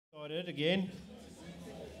Started again.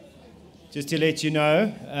 Just to let you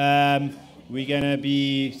know, we're going to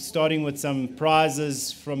be starting with some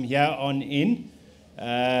prizes from here on in.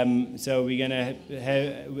 So we're going to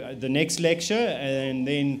have the next lecture, and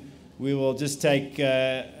then we will just take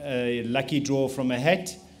a lucky draw from a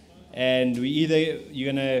hat. And we've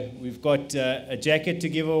got a jacket to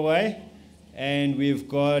give away, and we've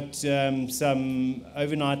got some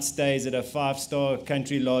overnight stays at a 5-star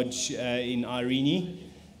country lodge in Irene.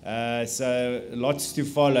 So lots to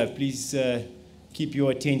follow. Please keep your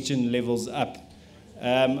attention levels up.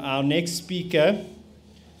 Our next speaker,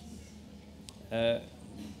 if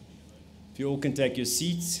you all can take your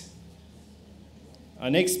seats. Our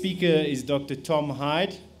next speaker is Dr. Tom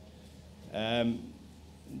Hyde.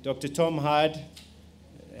 Dr. Tom Hyde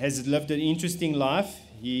has lived an interesting life.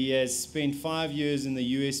 He has spent 5 years in the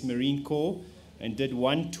US Marine Corps and did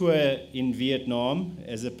one tour in Vietnam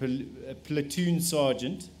as a platoon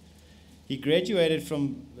sergeant. He graduated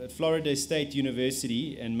from Florida State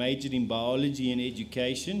University and majored in biology and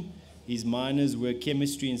education. His minors were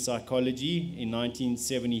chemistry and psychology in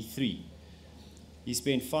 1973. He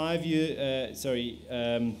spent 5 years,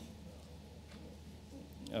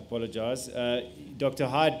 Dr.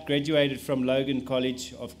 Hyde graduated from Logan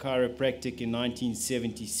College of Chiropractic in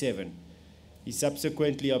 1977. He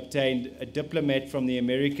subsequently obtained a diplomate from the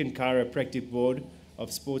American Chiropractic Board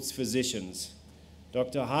of Sports Physicians.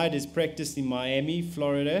 Dr. Hyde has practiced in Miami,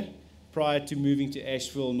 Florida, prior to moving to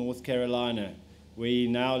Asheville, North Carolina, where he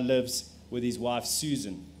now lives with his wife,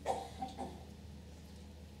 Susan.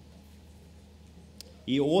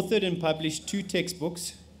 He authored and published two textbook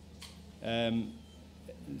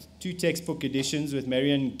editions with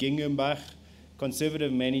Marion Gingenbach,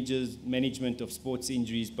 Conservative Management of Sports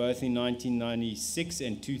Injuries, both in 1996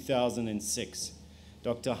 and 2006.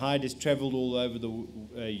 Dr. Hyde has traveled all over the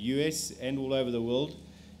US and all over the world,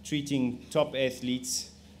 treating top athletes.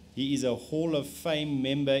 He is a Hall of Fame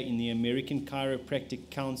member in the American Chiropractic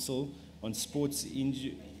Council on sports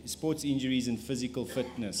injuries and physical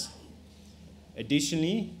fitness.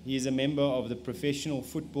 Additionally, he is a member of the Professional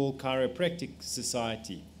Football Chiropractic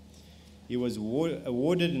Society. He was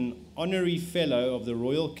awarded an honorary fellow of the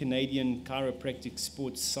Royal Canadian Chiropractic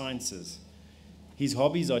Sports Sciences. His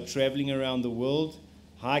hobbies are traveling around the world,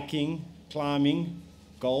 hiking, climbing,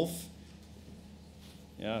 golf.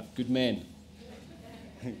 Yeah, good man.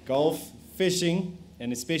 Golf, fishing,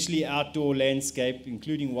 and especially outdoor landscape,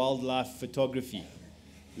 including wildlife photography.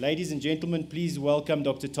 Ladies and gentlemen, please welcome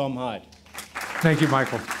Dr. Tom Hyde. Thank you,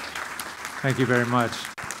 Michael. Thank you very much.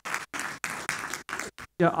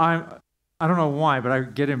 Yeah, I don't know why, but I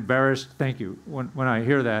get embarrassed, thank you, when I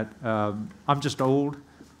hear that. I'm just old,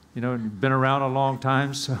 been around a long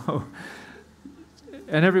time, so.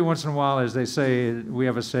 And every once in a while, as they say, we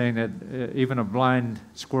have a saying that even a blind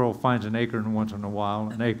squirrel finds an acorn once in a while,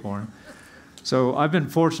 an acorn. So I've been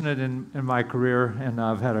fortunate in my career, and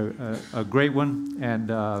I've had a great one, and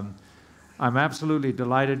I'm absolutely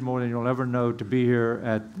delighted, more than you'll ever know, to be here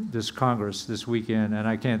at this Congress this weekend, and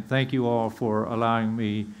I can't thank you all for allowing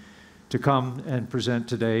me to come and present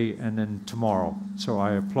today and then tomorrow. So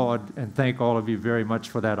I applaud and thank all of you very much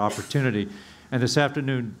for that opportunity. And this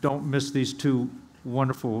afternoon, don't miss these two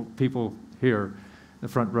wonderful people here in the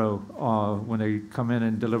front row when they come in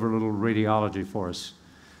and deliver a little radiology for us.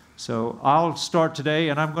 So I'll start today,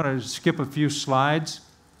 and I'm going to skip a few slides.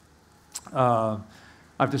 I've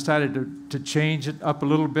decided to change it up a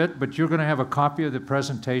little bit, but you're going to have a copy of the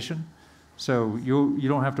presentation. So you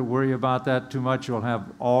don't have to worry about that too much. You'll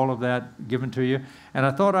have all of that given to you. And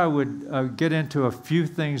I thought I would get into a few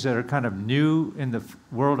things that are kind of new in the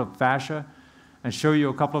world of fascia and show you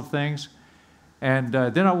a couple of things. And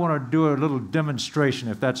then I want to do a little demonstration,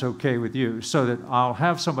 if that's okay with you, so that I'll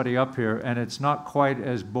have somebody up here, and it's not quite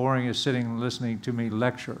as boring as sitting and listening to me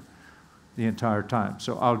lecture the entire time.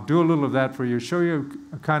 So I'll do a little of that for you, show you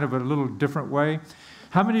kind of a little different way.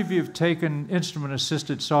 How many of you have taken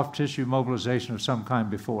instrument-assisted soft tissue mobilization of some kind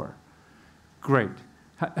before? Great.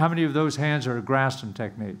 How many of those hands are a Graston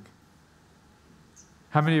technique?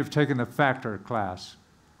 How many have taken the factor class?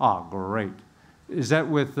 Ah, great. Is that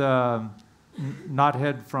with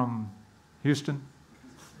Knothead from Houston?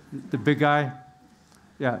 The big guy?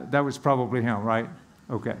 Yeah, that was probably him, right?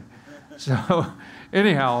 Okay. So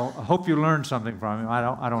anyhow, I hope you learned something from him.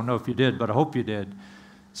 I don't know if you did, but I hope you did.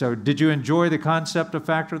 So did you enjoy the concept of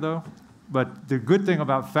factor, though? But the good thing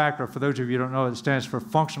about factor, for those of you who don't know, it stands for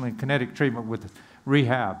functional and kinetic treatment with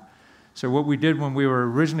rehab. So what we did when we were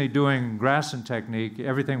originally doing Graston technique,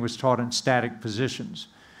 everything was taught in static positions.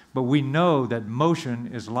 But we know that motion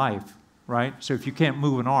is life, right? So if you can't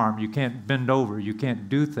move an arm, you can't bend over, you can't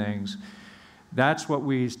do things, That's what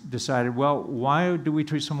we decided. Well, why do we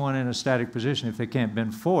treat someone in a static position if they can't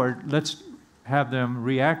bend forward? Let's have them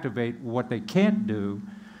reactivate what they can't do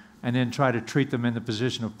and then try to treat them in the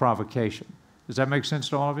position of provocation. Does that make sense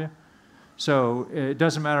to all of you? So it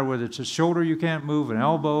doesn't matter whether it's a shoulder you can't move, an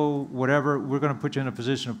elbow, whatever, we're going to put you in a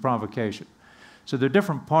position of provocation. So there are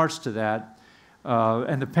different parts to that.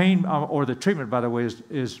 And the pain, or the treatment, by the way,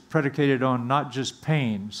 is predicated on not just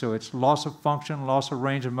pain. So it's loss of function, loss of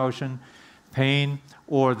range of motion, pain,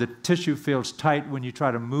 or the tissue feels tight when you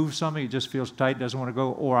try to move something, it just feels tight, doesn't want to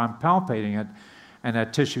go, or I'm palpating it, and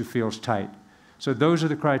that tissue feels tight. So those are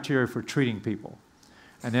the criteria for treating people.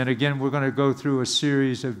 And then again, we're going to go through a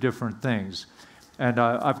series of different things. And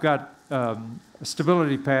I've got a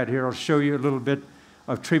stability pad here. I'll show you a little bit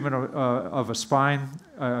of treatment of a spine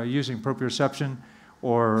using proprioception,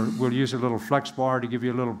 or we'll use a little flex bar to give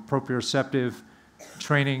you a little proprioceptive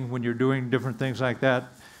training when you're doing different things like that.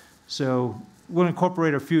 So we'll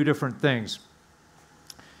incorporate a few different things.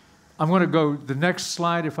 I'm going to go the next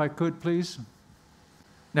slide, if I could, please.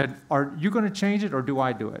 Now, are you going to change it, or do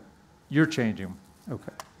I do it? You're changing them.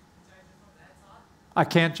 Okay. I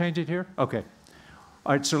can't change it here? Okay.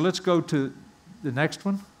 All right, so let's go to the next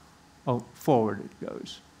one. Oh, forward it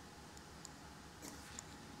goes.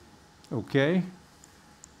 Okay.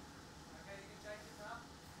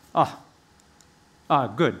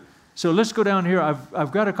 Good. So let's go down here.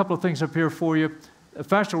 I've got a couple of things up here for you. The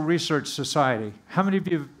Fascial Research Society. How many of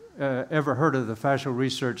you have ever heard of the Fascial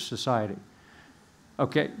Research Society?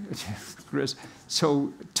 Okay, Chris.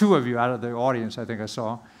 So 2 of you out of the audience, I think I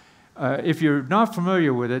saw. If you're not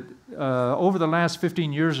familiar with it, over the last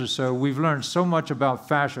 15 years or so, we've learned so much about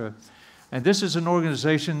fascia. And this is an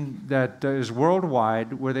organization that is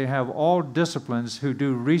worldwide, where they have all disciplines who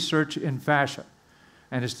do research in fascia.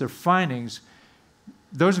 And it's their findings.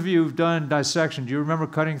 Those of you who've done dissection, do you remember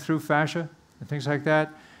cutting through fascia and things like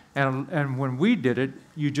that? And when we did it,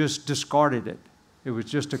 you just discarded it. It was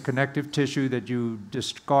just a connective tissue that you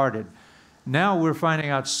discarded. Now we're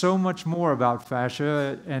finding out so much more about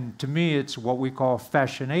fascia, and to me, it's what we call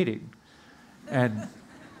fascinating. And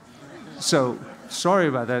so, sorry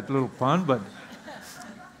about that little pun, but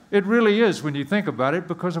it really is when you think about it,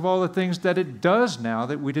 because of all the things that it does now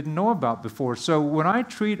that we didn't know about before. So when I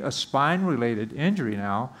treat a spine-related injury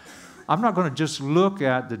now, I'm not going to just look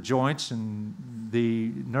at the joints and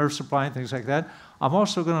the nerve supply and things like that. I'm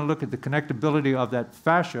also going to look at the connectability of that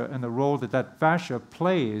fascia and the role that that fascia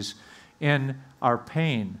plays in our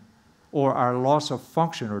pain or our loss of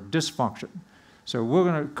function or dysfunction. So we're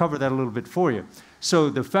going to cover that a little bit for you. So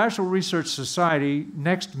the Fascial Research Society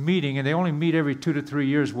next meeting, and they only meet every 2 to 3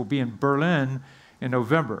 years, will be in Berlin in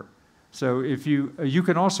November. So if you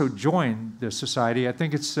can also join the society. I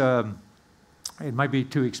think it's it might be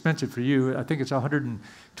too expensive for you. I think it's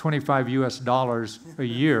 $125 US a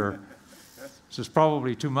year. So it's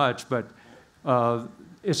probably too much, but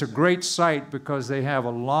it's a great site because they have a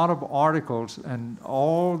lot of articles and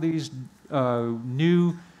all these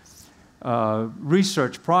new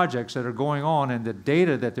research projects that are going on, and the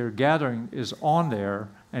data that they're gathering is on there,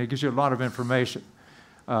 and it gives you a lot of information.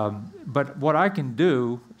 But what I can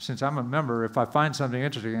do, since I'm a member, if I find something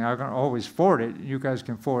interesting, I can always forward it. You guys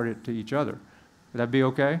can forward it to each other. Would that be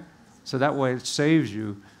okay? So that way it saves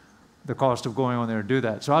you the cost of going on there and do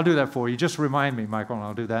that. So I'll do that for you. Just remind me, Michael, and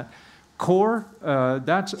I'll do that. Core,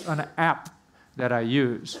 that's an app that I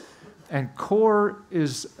use. And Core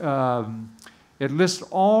is, it lists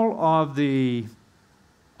all of the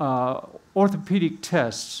orthopedic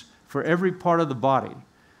tests for every part of the body.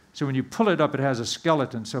 So when you pull it up, it has a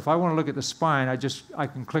skeleton. So if I want to look at the spine, I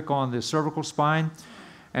can click on the cervical spine,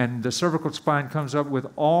 and the cervical spine comes up with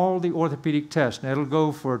all the orthopedic tests. And it'll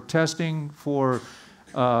go for testing for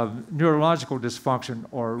neurological dysfunction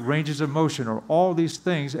or ranges of motion or all these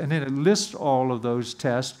things, and then it lists all of those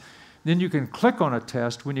tests. Then you can click on a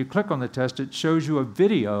test. When you click on the test, it shows you a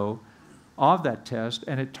video of that test,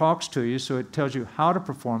 and it talks to you, so it tells you how to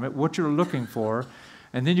perform it, what you're looking for,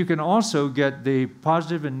 and then you can also get the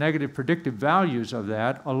positive and negative predictive values of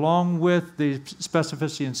that, along with the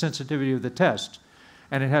specificity and sensitivity of the test.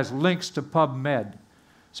 And it has links to PubMed,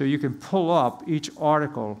 so you can pull up each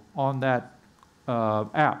article on that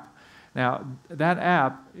app. Now, that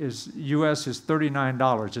app is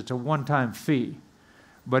 $39. It's a one-time fee,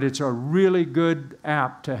 but it's a really good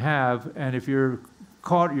app to have, and if you're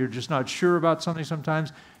caught, you're just not sure about something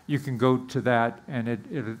sometimes, you can go to that, and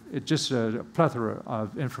it just a plethora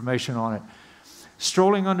of information on it.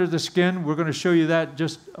 Strolling under the skin, we're going to show you that in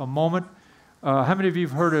just a moment. How many of you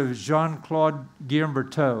have heard of Jean-Claude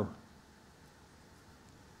Guillermin?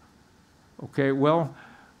 Okay, well,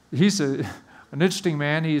 he's an interesting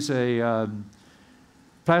man. He's a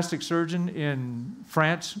plastic surgeon in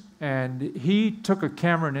France, and he took a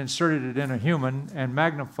camera and inserted it in a human and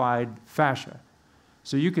magnified fascia.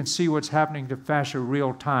 So you can see what's happening to fascia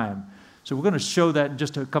real time. So we're going to show that in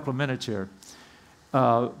just a couple of minutes here.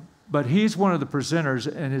 But he's one of the presenters,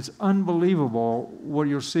 and it's unbelievable what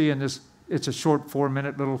you'll see in this. It's a short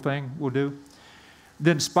 4-minute little thing we'll do.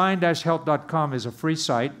 Then spine-health.com is a free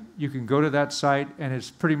site. You can go to that site, and it's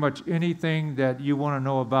pretty much anything that you want to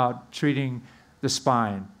know about treating the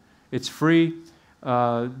spine. It's free.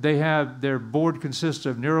 Their board consists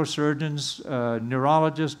of neurosurgeons,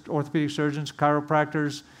 neurologists, orthopedic surgeons,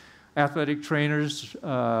 chiropractors, athletic trainers,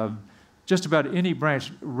 just about any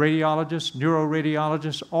branch, radiologists,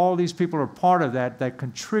 neuroradiologists. All these people are part of that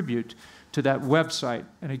contribute to that website.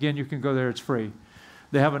 And again, you can go there, it's free.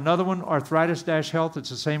 They have another one, Arthritis-Health. It's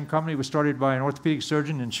the same company. It was started by an orthopedic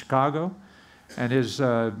surgeon in Chicago, and his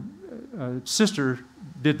sister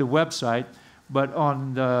did the website. But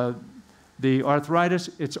on the arthritis,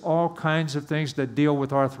 it's all kinds of things that deal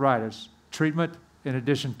with arthritis. Treatment, in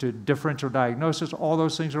addition to differential diagnosis, all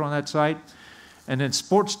those things are on that site. And then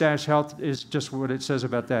Sports-Health is just what it says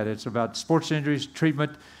about that. It's about sports injuries,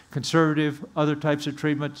 treatment, conservative, other types of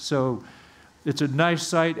treatment. So it's a nice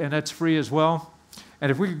site, and that's free as well. And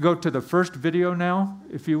if we could go to the first video now,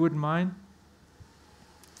 if you wouldn't mind.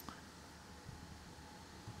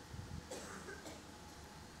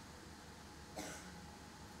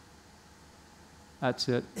 That's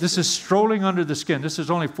it. This is strolling under the skin. This is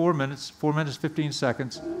only 4 minutes, 4 minutes, 15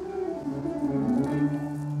 seconds.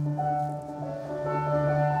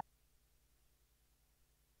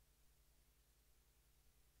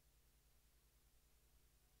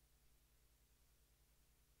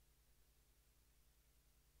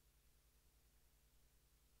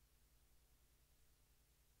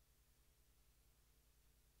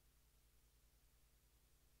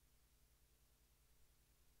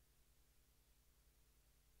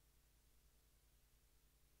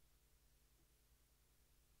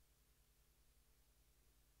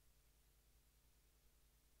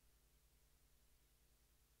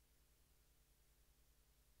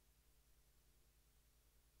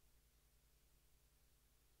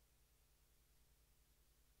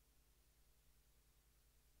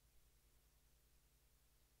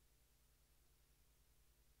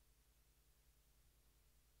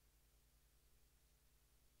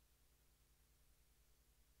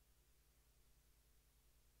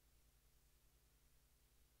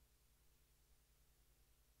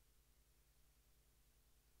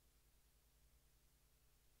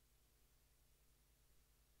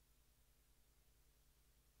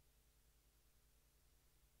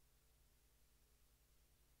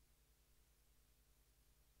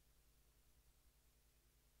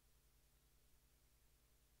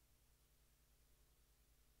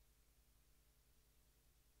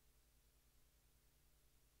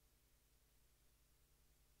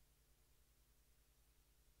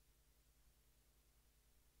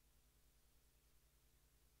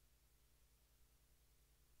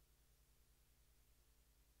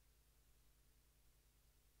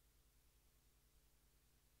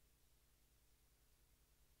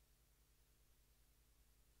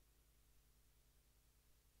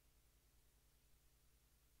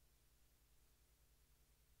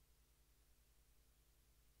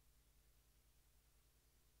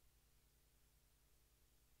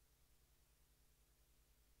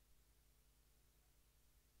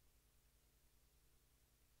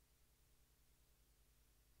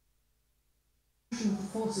 Of the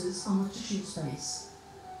forces on the tissue space.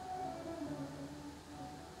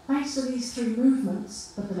 Thanks to these three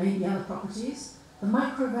movements, but there may be other properties, the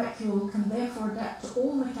microvacuole can therefore adapt to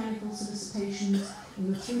all mechanical solicitations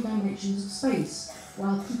in the 3 dimensions of space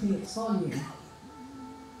while keeping its volume.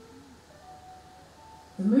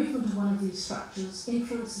 The movement of one of these structures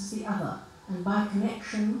influences the other, and by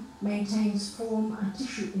connection maintains form and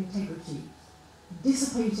tissue integrity,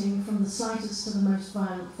 dissipating from the slightest to the most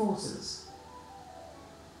violent forces.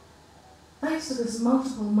 Thanks to this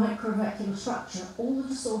multiple microvacuolar structure, all the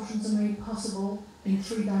distortions are made possible in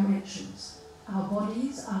 3 dimensions. Our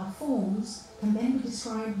bodies, our forms, can then be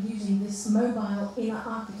described using this mobile inner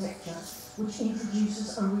architecture, which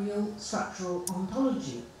introduces a real structural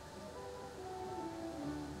ontology.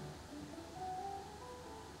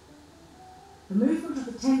 The movement of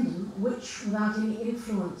the tendon, which, without any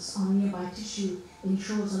influence on nearby tissue,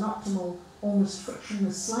 ensures an optimal, almost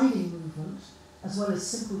frictionless sliding movement, as well as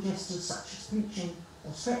simple gestures such as pinching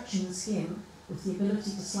or stretching the skin with the ability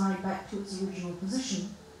to slide back to its original position,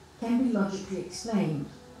 can be logically explained.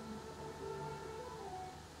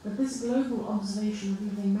 But this global observation of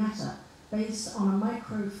living matter based on a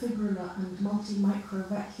microfibrillar and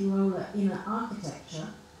multi-microvacuolar inner architecture,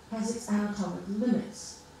 has its anatomical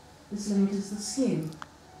limits. This limit is the skin,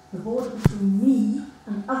 the border between me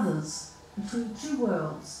and others, between two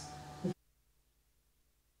worlds.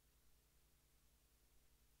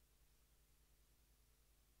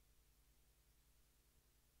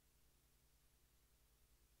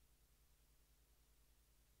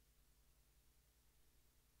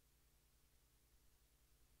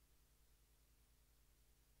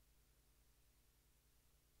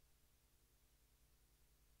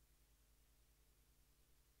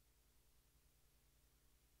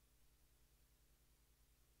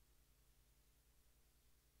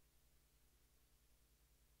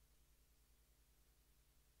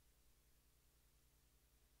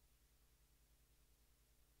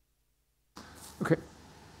 Okay.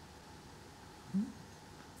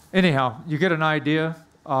 Anyhow, you get an idea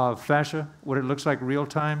of fascia, what it looks like real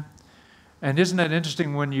time. And isn't that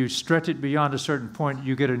interesting, when you stretch it beyond a certain point,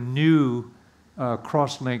 you get a new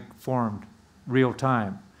cross-link formed real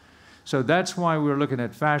time. So that's why we're looking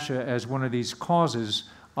at fascia as one of these causes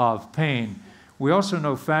of pain. We also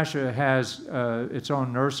know fascia has its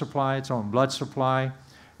own nerve supply, its own blood supply,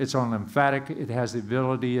 its own lymphatic. It has the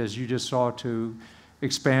ability, as you just saw, to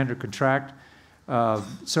expand or contract.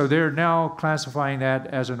 So they're now classifying that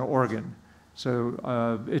as an organ.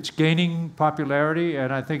 So it's gaining popularity,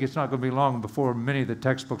 and I think it's not going to be long before many of the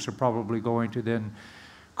textbooks are probably going to then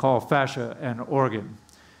call fascia an organ.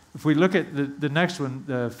 If we look at the next one,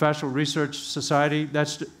 the Fascial Research Society,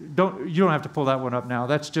 you don't have to pull that one up now.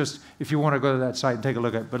 That's just if you want to go to that site and take a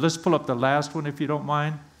look at it. But let's pull up the last one if you don't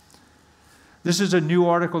mind. This is a new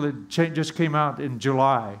article that just came out in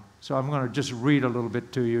July. So I'm going to just read a little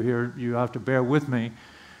bit to you here. You have to bear with me.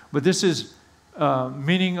 But this is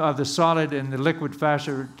meaning of the solid and the liquid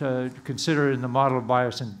fascia to consider in the model of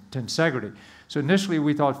biotensegrity. So initially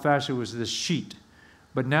we thought fascia was this sheet.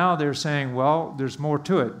 But now they're saying, well, there's more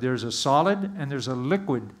to it. There's a solid and there's a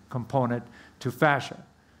liquid component to fascia.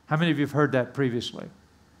 How many of you have heard that previously?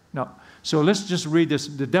 No. So let's just read this.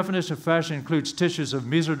 The definition of fascia includes tissues of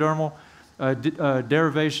mesodermal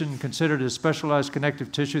derivation considered as specialized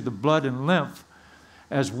connective tissue, the blood and lymph.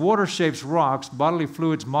 As water shapes rocks, bodily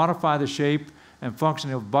fluids modify the shape and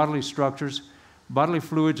function of bodily structures. Bodily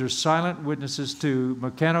fluids are silent witnesses to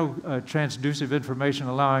mechanotransducive information,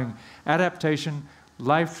 allowing adaptation,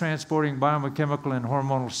 life-transporting biochemical and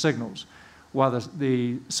hormonal signals, while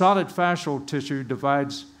the solid fascial tissue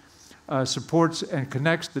divides, supports, and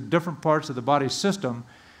connects the different parts of the body system,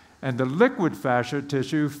 and the liquid fascia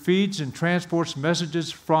tissue feeds and transports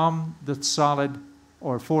messages from the solid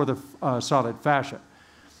or for the solid fascia.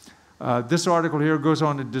 This article here goes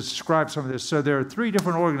on to describe some of this. So there are 3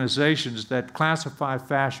 different organizations that classify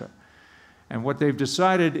fascia. And what they've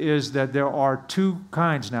decided is that there are 2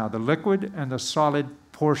 kinds now, the liquid and the solid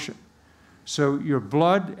portion. So your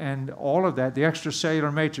blood and all of that, the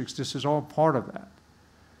extracellular matrix, this is all part of that.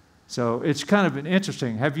 So it's kind of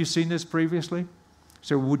interesting. Have you seen this previously?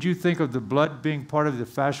 So would you think of the blood being part of the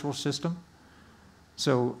fascial system?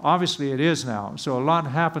 So obviously it is now. So a lot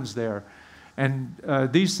happens there. And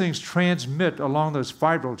these things transmit along those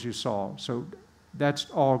fibrils you saw. So that's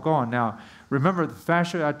all gone. Now, remember the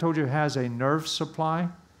fascia, I told you, has a nerve supply.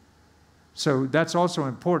 So that's also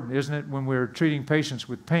important, isn't it, when we're treating patients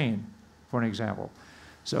with pain, for an example.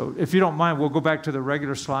 So if you don't mind, we'll go back to the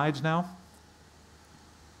regular slides now.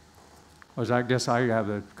 I guess I have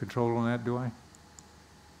the control on that, do I?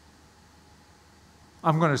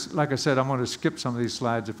 I'm going to, like I said, I'm going to skip some of these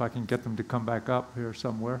slides if I can get them to come back up here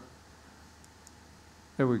somewhere.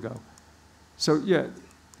 There we go. So yeah,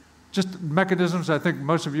 just mechanisms. I think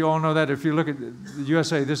most of you all know that. If you look at the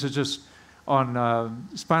USA, this is just on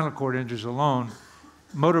spinal cord injuries alone.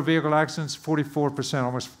 Motor vehicle accidents, 44%,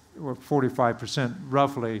 almost 45%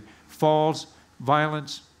 roughly. Falls,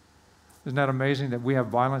 violence. Isn't that amazing that we have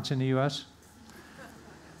violence in the US?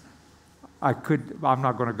 I'm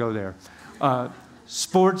not going to go there.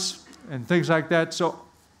 Sports and things like that. So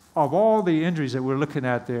of all the injuries that we're looking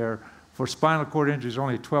at there, for spinal cord injuries,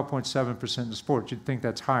 only 12.7% in sports. You'd think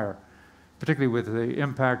that's higher, particularly with the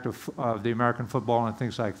impact of the American football and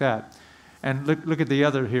things like that. And look at the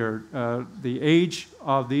other here. The age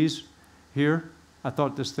of these here, I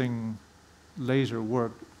thought this thing laser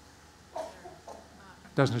worked.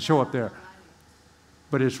 Doesn't show up there,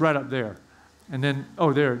 but it's right up there. And then,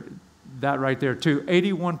 oh, there, that right there too.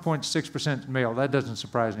 81.6% male. That doesn't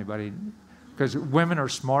surprise anybody, because women are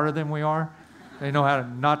smarter than we are. They know how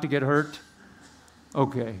not to get hurt.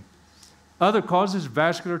 Okay. Other causes,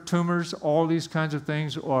 vascular tumors, all these kinds of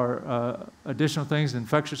things, or additional things,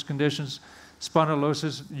 infectious conditions.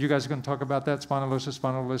 Spondylosis, you guys are going to talk about that,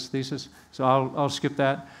 spondylolisthesis, so I'll skip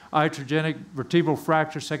that. Iatrogenic vertebral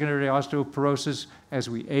fracture, secondary osteoporosis as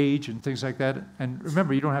we age and things like that. And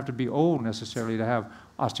remember, you don't have to be old necessarily to have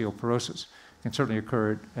osteoporosis. It can certainly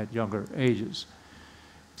occur at younger ages.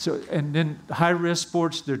 So, and then high-risk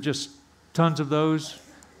sports, there are just tons of those.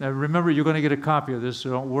 Now remember, you're going to get a copy of this,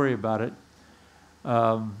 so don't worry about it.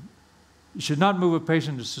 You should not move a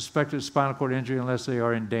patient to suspected spinal cord injury unless they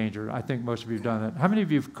are in danger. I think most of you have done that. How many of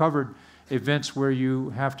you have covered events where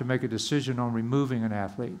you have to make a decision on removing an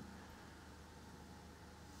athlete?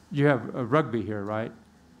 You have a rugby here, right?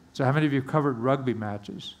 So how many of you have covered rugby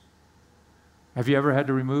matches? Have you ever had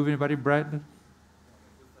to remove anybody, Brandon?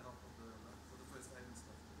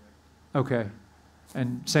 Okay.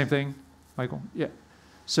 And same thing, Michael? Yeah.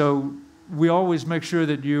 So we always make sure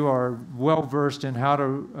that you are well versed in how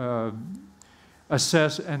to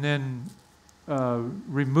assess and then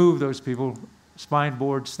remove those people, spine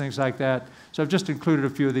boards, things like that. So I've just included a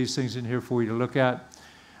few of these things in here for you to look at.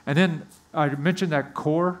 And then I mentioned that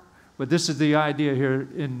core, but this is the idea here.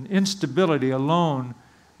 In instability alone,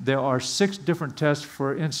 there are 6 different tests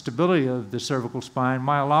for instability of the cervical spine.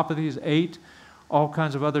 Myelopathy is 8, all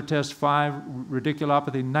kinds of other tests 5,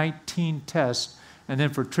 radiculopathy 19 tests, and then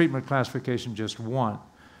for treatment classification, just 1.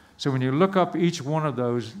 So when you look up each one of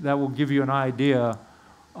those, that will give you an idea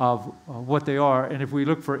of what they are. And if we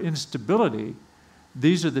look for instability,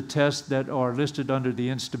 these are the tests that are listed under the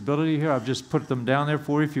instability here. I've just put them down there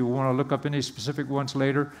for you. If you want to look up any specific ones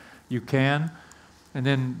later, you can. And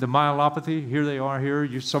then the myelopathy, here they are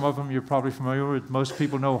here. Some of them you're probably familiar with. Most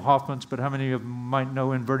people know Hoffman's, but how many of them might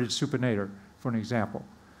know inverted supinator, for an example?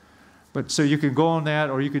 But so you can go on that,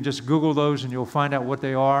 or you can just Google those and you'll find out what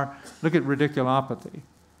they are. Look at radiculopathy.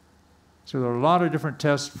 So there are a lot of different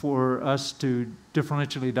tests for us to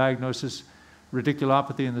differentially diagnose this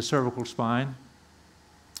radiculopathy in the cervical spine.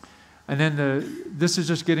 And then this is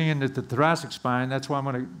just getting into the thoracic spine. That's why I'm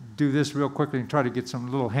going to do this real quickly and try to get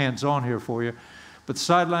some little hands-on here for you. But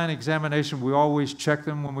sideline examination, we always check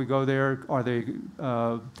them when we go there. Are they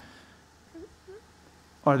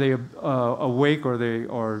awake,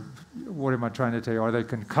 or what am I trying to tell you? Are they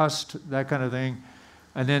concussed? That kind of thing.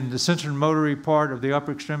 And then the sensorimotory part of the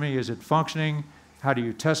upper extremity, is it functioning? How do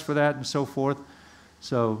you test for that, and so forth?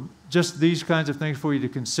 So just these kinds of things for you to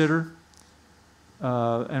consider.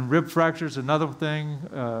 And rib fracture is another thing.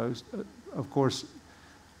 Of course,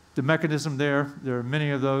 the mechanism there are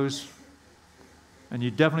many of those. And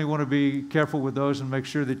you definitely want to be careful with those and make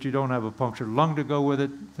sure that you don't have a punctured lung to go with it,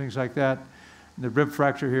 things like that. The rib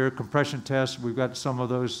fracture here, compression tests, we've got some of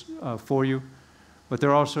those for you, but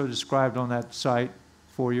they're also described on that site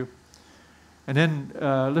for you. And then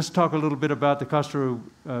let's talk a little bit about the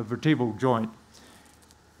costovertebral joint.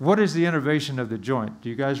 What is the innervation of the joint? Do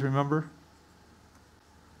you guys remember?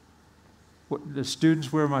 The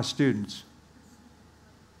students, where are my students?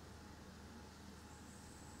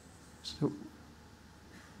 So,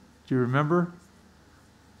 do you remember?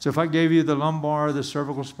 So if I gave you the lumbar, the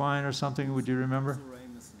cervical spine or something, would you remember?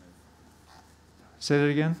 Say that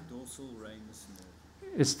again? Dorsal ramus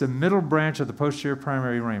nerve. It's the middle branch of the posterior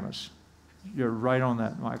primary ramus. You're right on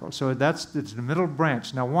that, Michael. So it's the middle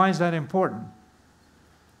branch. Now, why is that important?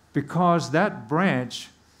 Because that branch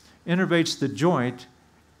innervates the joint.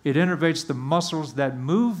 It innervates the muscles that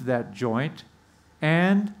move that joint.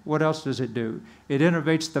 And what else does it do? It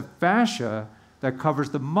innervates the fascia that covers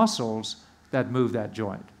the muscles that move that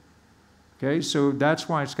joint. Okay, so that's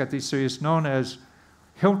why it's got these, so it's known as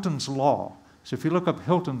Hilton's Law. So if you look up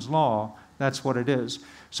Hilton's Law, that's what it is.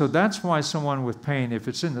 So that's why someone with pain, if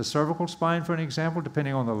it's in the cervical spine, for an example,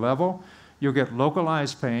 depending on the level, you'll get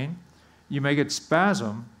localized pain. You may get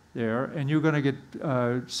spasm there, and you're going to get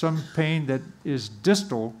some pain that is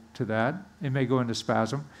distal to that. It may go into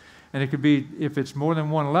spasm. And it could be, if it's more than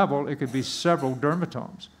one level, it could be several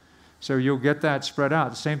dermatomes. So you'll get that spread out.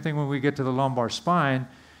 The same thing when we get to the lumbar spine.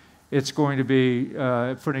 It's going to be,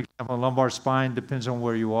 for an example, lumbar spine depends on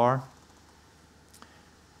where you are.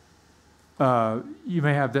 You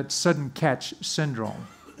may have that sudden catch syndrome.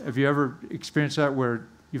 Have you ever experienced that, where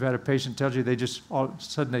you've had a patient tells you they just all of a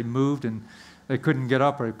sudden they moved and they couldn't get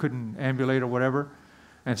up or couldn't ambulate or whatever?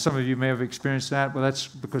 And some of you may have experienced that. Well, that's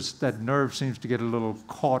because that nerve seems to get a little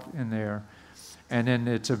caught in there. And then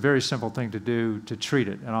it's a very simple thing to do to treat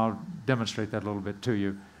it. And I'll demonstrate that a little bit to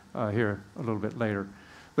you here a little bit later.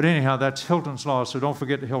 But anyhow, that's Hilton's Law. So don't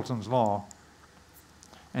forget Hilton's Law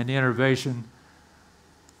and the innervation.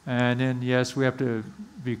 And then, yes, we have to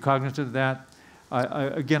be cognizant of that.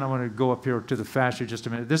 Again, I want to go up here to the fascia just a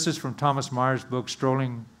minute. This is from Thomas Meyer's book,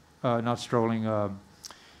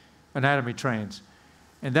 Anatomy Trains.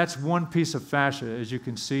 And that's one piece of fascia, as you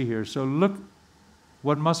can see here. So look,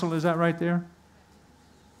 what muscle is that right there?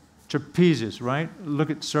 Trapezius, right? Look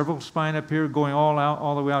at cervical spine up here going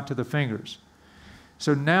all the way out to the fingers.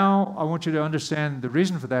 So now I want you to understand the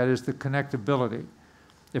reason for that is the connectability.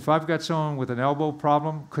 If I've got someone with an elbow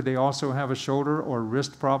problem, could they also have a shoulder or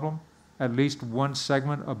wrist problem? At least one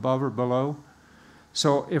segment above or below?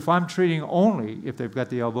 So if I'm treating only, if they've got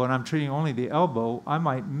the elbow and I'm treating only the elbow, I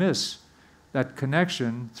might miss that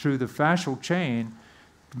connection through the fascial chain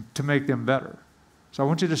to make them better. So I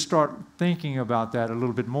want you to start thinking about that a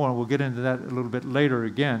little bit more, and we'll get into that a little bit later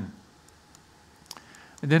again.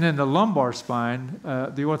 And then in the lumbar spine,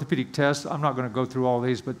 the orthopedic tests, I'm not going to go through all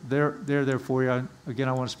these, but they're there for you. Again,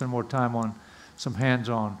 I want to spend more time on some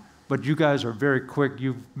hands-on. But you guys are very quick.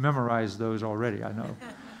 You've memorized those already, I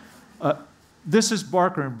know. This is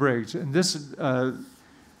Barker and Briggs, and this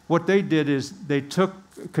what they did is they took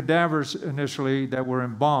cadavers initially that were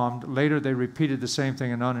embalmed. Later, they repeated the same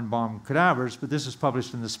thing in unembalmed cadavers, but this is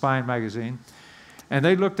published in the Spine magazine. And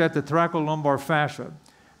they looked at the thoracolumbar fascia.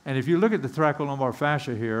 And if you look at the thoracolumbar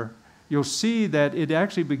fascia here, you'll see that it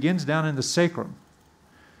actually begins down in the sacrum.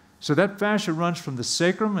 So that fascia runs from the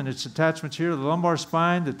sacrum and its attachments here, the lumbar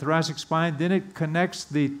spine, the thoracic spine, then it connects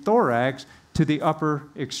the thorax to the upper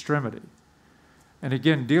extremity. And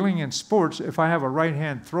again, dealing in sports, if I have a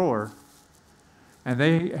right-hand thrower and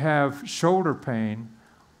they have shoulder pain,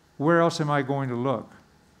 where else am I going to look?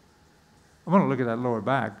 I'm going to look at that lower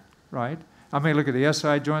back, right? I may look at the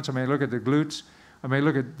SI joints, I may look at the glutes, I may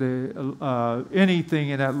look at the anything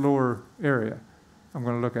in that lower area. I'm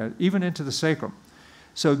going to look at, even into the sacrum.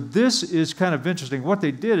 So this is kind of interesting. What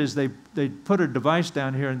they did is they put a device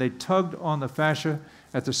down here and they tugged on the fascia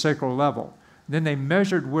at the sacral level. Then they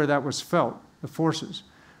measured where that was felt, the forces,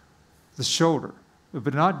 the shoulder,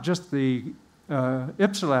 but not just the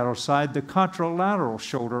ipsilateral side, the contralateral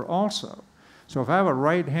shoulder also. So if I have a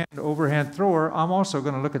right hand overhand thrower, I'm also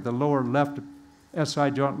going to look at the lower left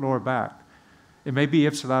SI joint, lower back. It may be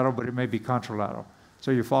ipsilateral, but it may be contralateral.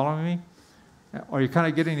 So you're following me? Are you kind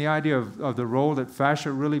of getting the idea of the role that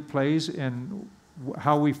fascia really plays in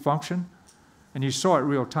how we function? And you saw it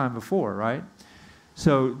real time before, right?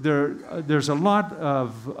 So there's a lot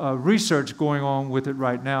of research going on with it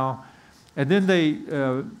right now. And then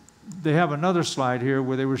they have another slide here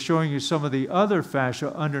where they were showing you some of the other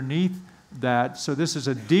fascia underneath that. So this is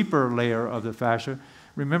a deeper layer of the fascia.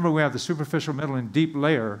 Remember, we have the superficial, middle, and deep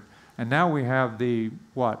layer. And now we have the,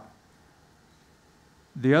 what?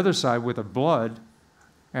 The other side with the blood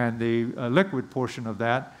and the liquid portion of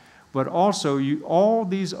that. But also, all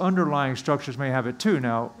these underlying structures may have it too.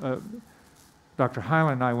 Now, Dr.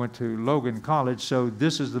 Hyland and I went to Logan College, so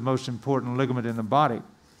this is the most important ligament in the body.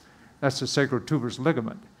 That's the sacrotuberous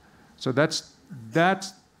ligament. So that's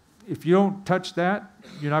if you don't touch that,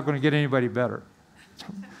 you're not going to get anybody better.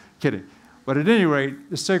 Kidding. But at any rate,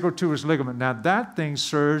 the sacrotuberous ligament, now that thing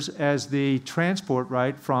serves as the transport,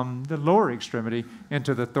 right, from the lower extremity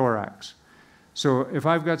into the thorax. So if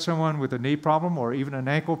I've got someone with a knee problem or even an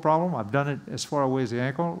ankle problem, I've done it as far away as the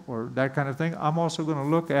ankle or that kind of thing, I'm also going to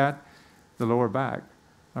look at the lower back.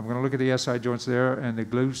 I'm going to look at the SI joints there and the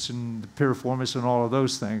glutes and the piriformis and all of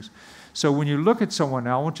those things. So when you look at someone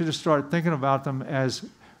now, I want you to start thinking about them as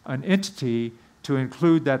an entity to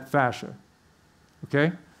include that fascia.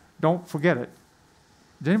 Okay? Don't forget it.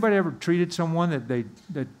 Has anybody ever treated someone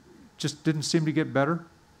that just didn't seem to get better?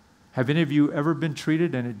 Have any of you ever been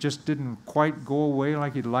treated and it just didn't quite go away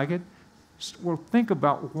like you'd like it? Well, think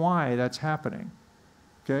about why that's happening.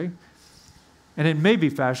 Okay? And it may be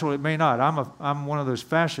fascial, it may not. I'm one of those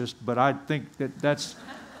fascists, but I think that's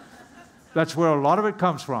where a lot of it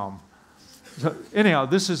comes from. So anyhow,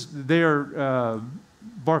 this is their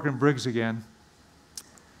Barker and Briggs again.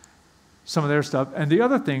 Some of their stuff. And the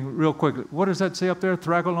other thing, real quickly, what does that say up there?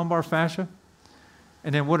 Thoracolumbar fascia?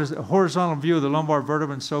 And then what is the horizontal view of the lumbar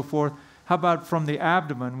vertebra and so forth? How about from the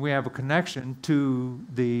abdomen, we have a connection to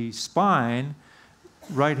the spine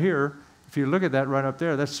right here. If you look at that right up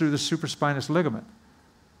there, that's through the supraspinous ligament.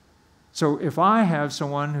 So if I have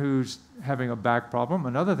someone who's having a back problem,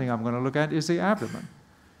 another thing I'm going to look at is the abdomen.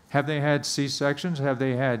 Have they had C-sections? Have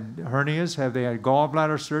they had hernias? Have they had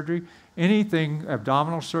gallbladder surgery? Anything,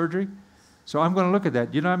 abdominal surgery? So I'm going to look at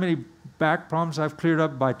that. You know how many back problems I've cleared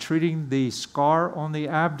up by treating the scar on the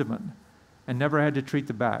abdomen and never had to treat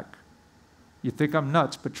the back? You think I'm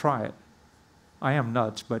nuts, but try it. I am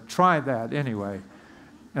nuts, but try that anyway.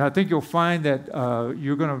 And I think you'll find that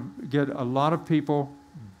you're going to get a lot of people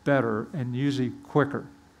better and usually quicker.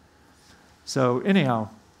 So anyhow,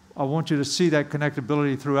 I want you to see that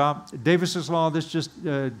connectability throughout. Davis's law, this just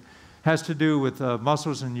has to do with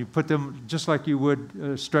muscles, and you put them just like you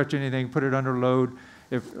would stretch anything, put it under load.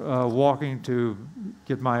 If walking to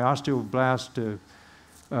get my osteoblast to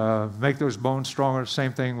make those bones stronger,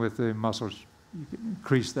 same thing with the muscles. You can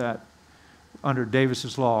increase that under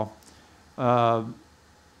Davis's law.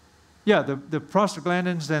 Yeah, the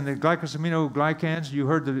prostaglandins and the glycosaminoglycans, you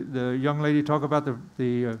heard the young lady talk about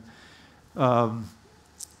the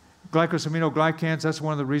glycosaminoglycans. That's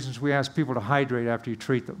one of the reasons we ask people to hydrate after you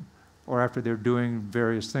treat them or after they're doing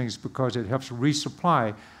various things, because it helps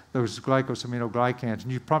resupply those glycosaminoglycans.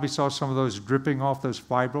 And you probably saw some of those dripping off those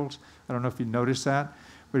fibrils. I don't know if you noticed that,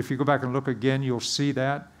 but if you go back and look again, you'll see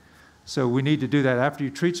that. So we need to do that after you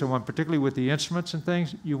treat someone, particularly with the instruments and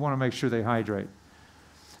things. You want to make sure they hydrate.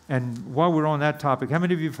 And while we're on that topic, how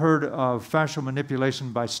many of you have heard of fascial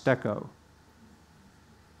manipulation by Stecco?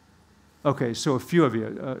 Okay, so a few of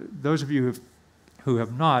you. Those of you who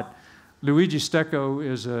have not, Luigi Stecco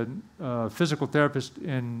is a physical therapist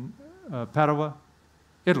in Padua,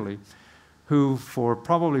 Italy, who for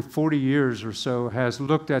probably 40 years or so has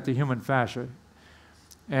looked at the human fascia.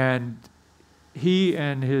 And he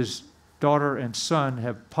and his daughter and son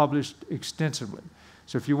have published extensively.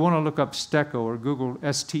 So if you want to look up Stecco or Google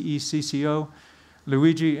Stecco,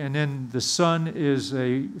 Luigi, and then the son is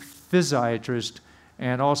a physiatrist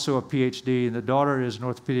and also a PhD, and the daughter is an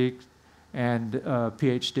orthopedic and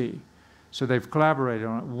PhD. So they've collaborated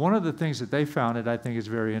on it. One of the things that they found that I think is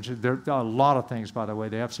very interesting, there are a lot of things, by the way.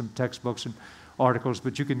 They have some textbooks and articles,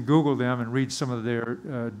 but you can Google them and read some of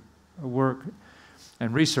their work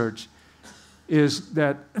and research, is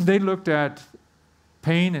that they looked at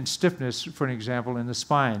pain and stiffness, for an example, in the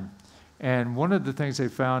spine. And one of the things they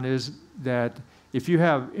found is that if you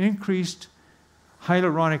have increased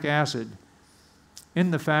hyaluronic acid in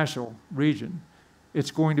the fascial region, it's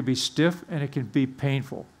going to be stiff and it can be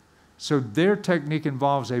painful. So their technique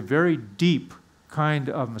involves a very deep kind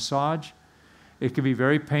of massage. It can be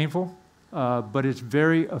very painful, but it's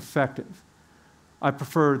very effective. I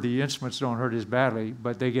prefer the instruments don't hurt as badly,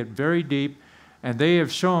 but they get very deep. And they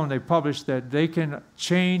have shown, they published, that they can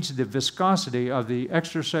change the viscosity of the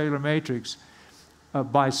extracellular matrix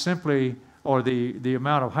by simply, or the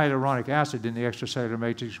amount of hyaluronic acid in the extracellular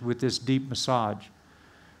matrix with this deep massage.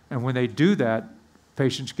 And when they do that,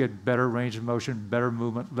 patients get better range of motion, better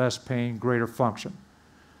movement, less pain, greater function.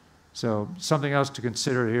 So something else to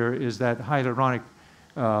consider here is that hyaluronic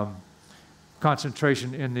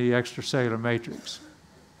concentration in the extracellular matrix.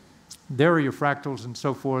 There are your fractals and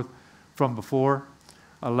so forth from before,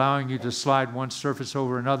 allowing you to slide one surface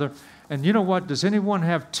over another. And you know what? Does anyone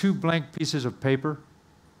have 2 blank pieces of paper?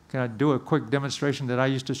 Can I do a quick demonstration that I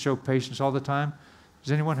used to show patients all the time?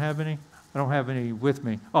 Does anyone have any? I don't have any with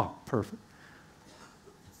me. Oh, perfect.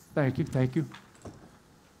 Thank you, thank you.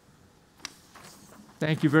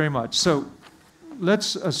 Thank you very much. So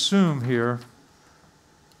let's assume here,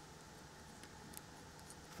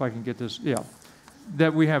 if I can get this, yeah,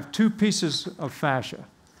 that we have 2 pieces of fascia.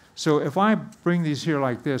 So if I bring these here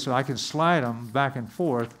like this, and I can slide them back and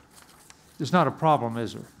forth, there's not a problem,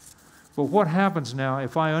 is there? But what happens now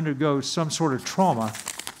if I undergo some sort of trauma,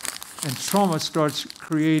 and trauma starts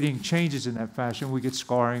creating changes in that fascia, we get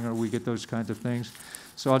scarring or we get those kinds of things.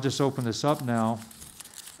 So I'll just open this up now.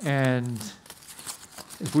 And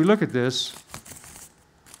if we look at this,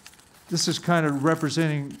 this is kind of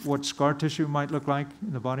representing what scar tissue might look like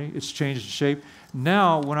in the body. It's changed shape.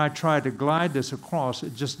 Now, when I try to glide this across,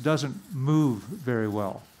 it just doesn't move very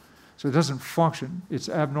well. So it doesn't function. It's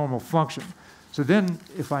abnormal function. So then,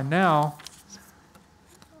 if I now,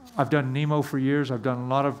 I've done Nemo for years. I've done a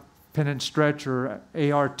lot of pin and stretch or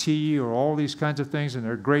ART or all these kinds of things, and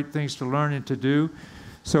they're great things to learn and to do.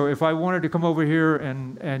 So if I wanted to come over here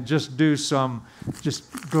and just do some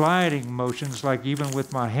just gliding motions, like even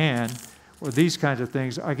with my hand, or these kinds of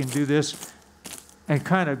things, I can do this and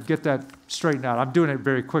kind of get that straightened out. I'm doing it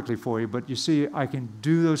very quickly for you, but you see, I can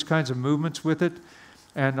do those kinds of movements with it.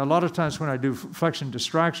 And a lot of times when I do flexion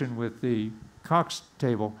distraction with the Cox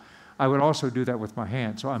table, I would also do that with my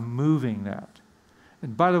hand. So I'm moving that.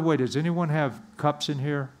 And by the way, does anyone have cups in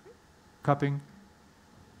here? Cupping?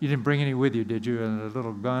 You didn't bring any with you, did you? And a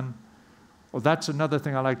little gun? Well, that's another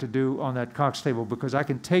thing I like to do on that Cox table, because I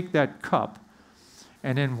can take that cup,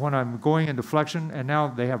 and then when I'm going into flexion, and now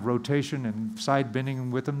they have rotation and side bending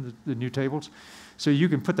with them, the new tables, so you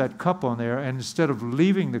can put that cup on there, and instead of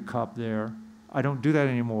leaving the cup there, I don't do that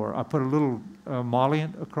anymore. I put a little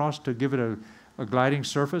emollient across to give it a gliding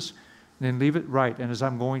surface, and then leave it right. And as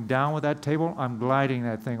I'm going down with that table, I'm gliding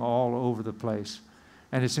that thing all over the place.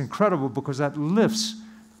 And it's incredible because that lifts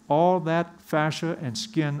all that fascia and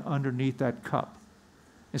skin underneath that cup,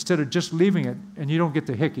 instead of just leaving it, and you don't get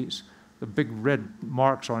the hickeys. the big red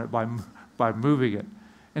marks on it by moving it.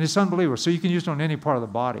 And it's unbelievable. So you can use it on any part of the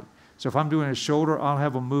body. So if I'm doing a shoulder, I'll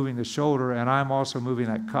have them moving the shoulder, and I'm also moving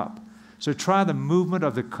that cup. So try the movement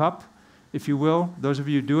of the cup, if you will. Those of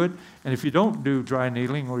you who do it. And if you don't do dry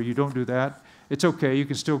needling or you don't do that, it's okay. You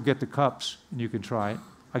can still get the cups, and you can try it.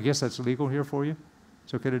 I guess that's legal here for you?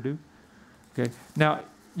 It's okay to do? Okay. Now,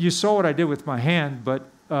 you saw what I did with my hand, but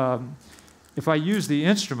if I use the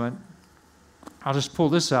instrument, I'll just pull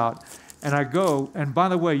this out, and I go, and by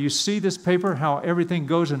the way, you see this paper, how everything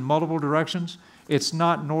goes in multiple directions? It's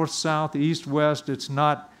not north, south, east, west. It's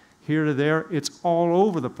not here to there. It's all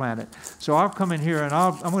over the planet. So I'll come in here, and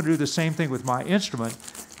I'm going to do the same thing with my instrument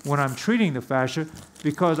when I'm treating the fascia,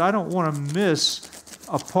 because I don't want to miss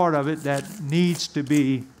a part of it that needs to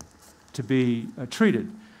be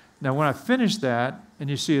treated. Now, when I finish that, and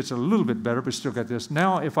you see it's a little bit better, but still got this.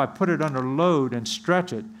 Now, if I put it under load and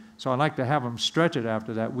stretch it, so I like to have them stretch it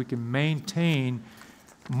after that, we can maintain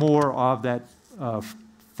more of that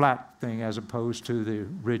flat thing as opposed to the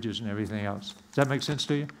ridges and everything else. Does that make sense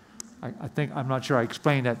to you? I think, I'm not sure I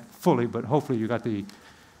explained that fully, but hopefully you got the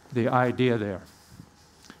idea there.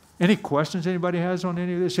 Any questions anybody has on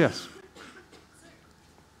any of this? Yes?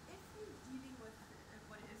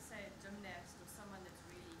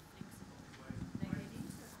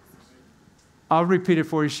 I'll repeat it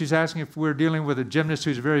for you. She's asking if we're dealing with a gymnast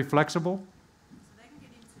who's very flexible. So they can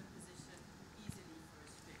get into a position easily for a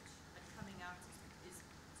stretch, but coming out is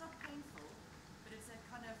it's not painful, but it's a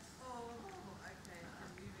kind of, okay, I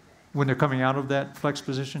can move again. When they're coming out of that flex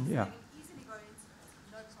position, yeah. They can easily go into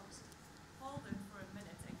it, no problems. Hold it for a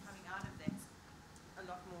minute, and coming out of that, a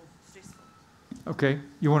lot more stressful. Okay,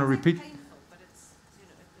 you want to repeat? Painful, but it's, you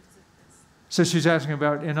know, it's So she's asking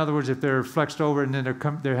about, in other words, if they're flexed over and then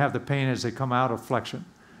they have the pain as they come out of flexion.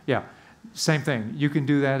 Yeah, same thing. You can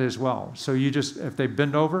do that as well. So you just, if they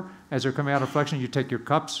bend over as they're coming out of flexion, you take your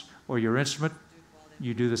cups or your instrument,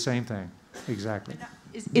 you do the same thing. Exactly.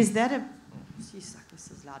 Is that a, geez,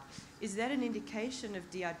 this is loud. Is that an indication of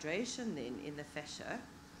dehydration then in the fascia?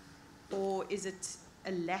 Or is it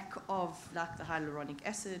a lack of like the hyaluronic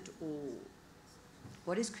acid, or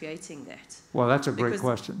what is creating that? Well, that's a great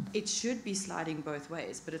question. It should be sliding both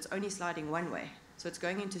ways, but it's only sliding one way. So it's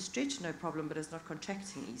going into stretch, no problem, but it's not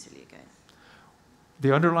contracting easily again.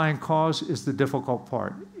 The underlying cause is the difficult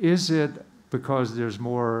part. Is it because there's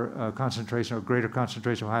more concentration or greater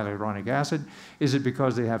concentration of hyaluronic acid? Is it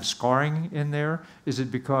because they have scarring in there? Is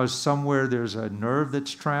it because somewhere there's a nerve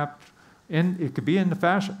that's trapped? It could be in the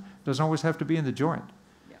fascia. It doesn't always have to be in the joint.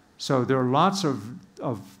 Yeah. So there are lots of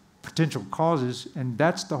potential causes, and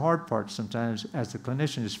that's the hard part sometimes as the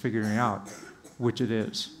clinician is figuring out which it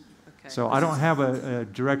is. Okay. So I don't have a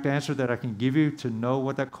direct answer that I can give you to know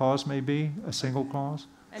what that cause may be, a single cause.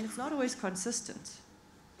 And it's not always consistent.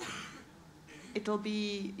 It'll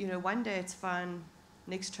be, you know, one day it's fine,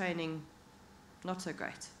 next training, not so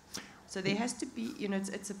great. So there has to be, you know,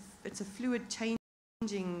 it's a fluid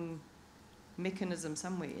changing mechanism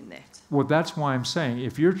somewhere in that. Well, that's why I'm saying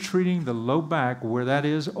if you're treating the low back where that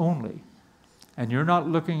is only, and you're not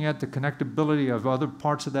looking at the connectability of other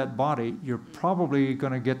parts of that body, you're probably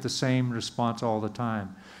going to get the same response all the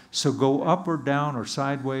time. So go up or down or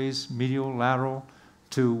sideways, medial, lateral,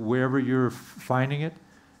 to wherever you're finding it,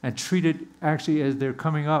 and treat it actually as they're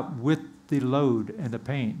coming up with the load and the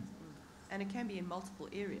pain. And it can be in multiple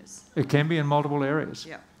areas. It can be in multiple areas.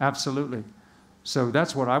 Yeah. Absolutely. So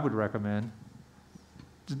that's what I would recommend.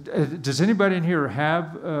 Does anybody in here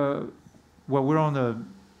have, well, we're on the,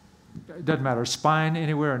 it doesn't matter, spine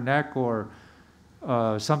anywhere, neck, or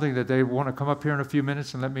something that they want to come up here in a few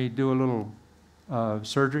minutes and let me do a little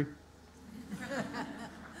surgery?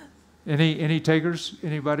 Any takers?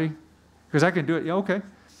 Anybody? Because I can do it. Yeah, okay.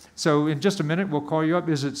 So in just a minute, we'll call you up.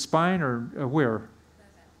 Is it spine or where?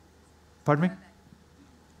 Pardon me?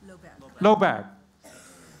 Low back. Low back.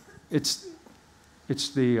 It's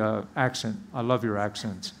the accent. I love your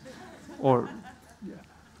accents. Or, yeah,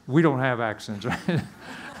 we don't have accents, right?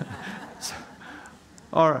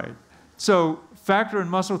 All right. So factor and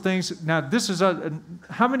muscle things. Now, this is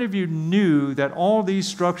how many of you knew that all these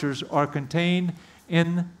structures are contained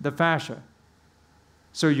in the fascia?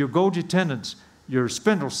 So your Golgi tendons, your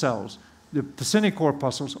spindle cells, the Pacini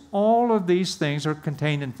corpuscles, all of these things are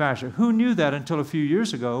contained in fascia. Who knew that until a few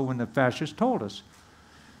years ago when the fascists told us?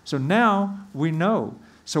 So now we know.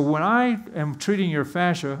 So when I am treating your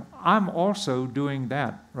fascia, I'm also doing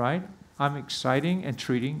that, right? I'm exciting and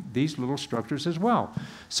treating these little structures as well.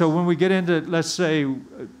 So when we get into, let's say, let's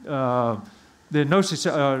go to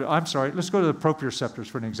the proprioceptors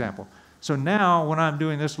for an example. So now when I'm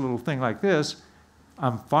doing this little thing like this,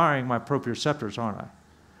 I'm firing my proprioceptors, aren't I?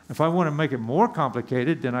 If I want to make it more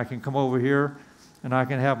complicated, then I can come over here and I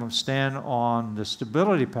can have them stand on the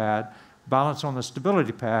stability pad, balance on the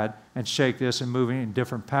stability pad, and shake this and moving in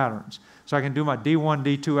different patterns. So I can do my D1,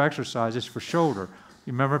 D2 exercises for shoulder.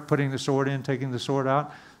 You remember putting the sword in, taking the sword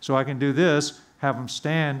out? So I can do this, have them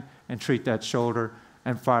stand and treat that shoulder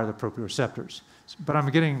and fire the proprioceptors. But I'm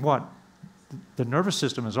getting what? The nervous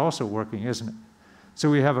system is also working, isn't it? So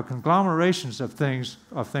we have a conglomeration of things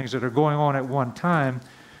that are going on at one time.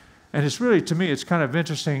 And it's really, to me, it's kind of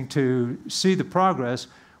interesting to see the progress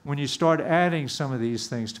when you start adding some of these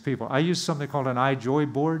things to people. I use something called an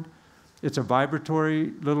iJoy board. It's a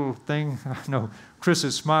vibratory little thing. I know Chris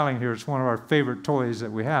is smiling here. It's one of our favorite toys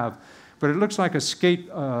that we have. But it looks like a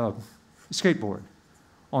skateboard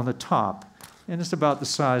on the top. And it's about the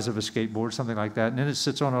size of a skateboard, something like that. And then it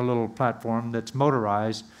sits on a little platform that's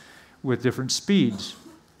motorized with different speeds.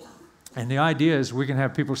 And the idea is we can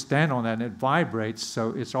have people stand on that and it vibrates,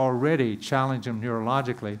 so it's already challenging them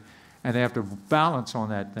neurologically, and they have to balance on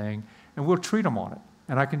that thing, and we'll treat them on it.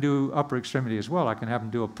 And I can do upper extremity as well. I can have them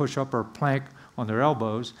do a push-up or a plank on their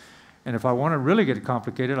elbows. And if I want to really get it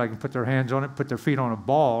complicated, I can put their hands on it, put their feet on a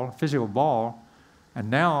ball, a physical ball, and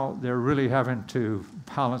now they're really having to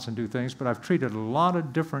balance and do things. But I've treated a lot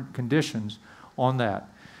of different conditions on that.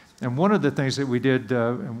 And one of the things that we did,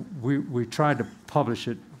 we tried to publish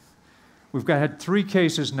it. We've had 3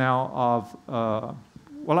 cases now of,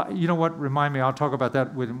 well, you know what, remind me, I'll talk about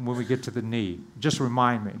that when we get to the knee. Just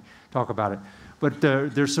remind me, talk about it. But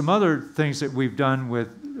there's some other things that we've done with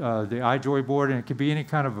the iJoy board, and it can be any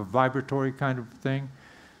kind of a vibratory kind of thing.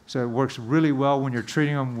 So it works really well when you're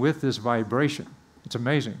treating them with this vibration. It's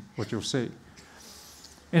amazing what you'll see.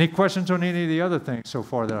 Any questions on any of the other things so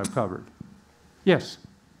far that I've covered? Yes.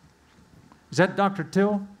 Is that Dr.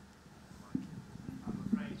 Till?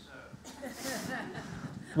 I'm afraid so.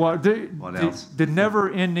 Well, What else? The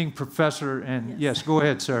never-ending professor, and yes, go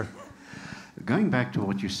ahead, sir. Going back to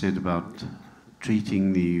what you said about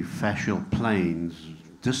treating the fascial planes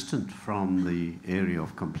distant from the area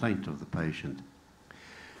of complaint of the patient,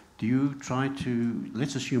 do you try to,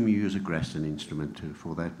 let's assume you use a Graston instrument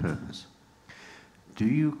for that purpose. Do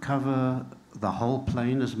you cover the whole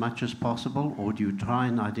plane as much as possible, or do you try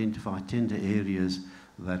and identify tender areas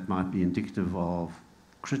that might be indicative of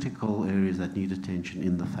critical areas that need attention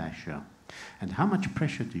in the fascia? And how much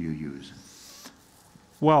pressure do you use?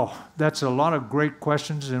 Well, that's a lot of great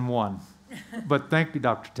questions in one. But thank you,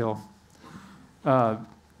 Dr. Till.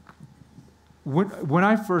 When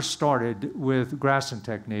I first started with Graston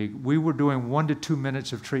technique, we were doing 1 to 2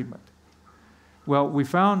 minutes of treatment. Well, we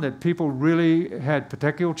found that people really had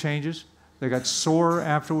petechial changes. They got sore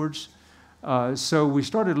afterwards. So we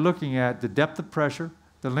started looking at the depth of pressure,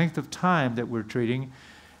 the length of time that we're treating.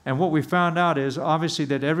 And what we found out is obviously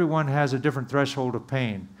that everyone has a different threshold of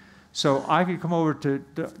pain. So I could come over to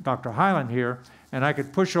Dr. Hyland here, and I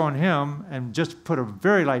could push on him and just put a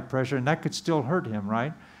very light pressure, and that could still hurt him,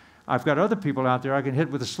 right? I've got other people out there I can hit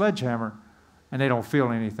with a sledgehammer, and they don't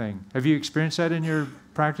feel anything. Have you experienced that in your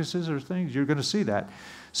practices or things? You're going to see that.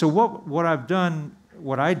 So what I've done,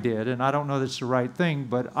 what I did, and I don't know that's the right thing,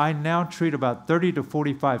 but I now treat about 30 to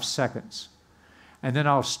 45 seconds. And then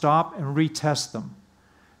I'll stop and retest them.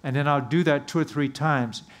 And then I'll do that 2 or 3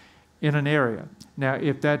 times in an area. Now,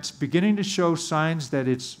 if that's beginning to show signs that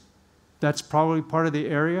that's probably part of the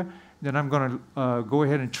area, then I'm going to go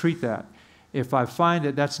ahead and treat that. If I find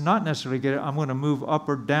that that's not necessarily good, I'm going to move up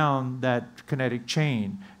or down that kinetic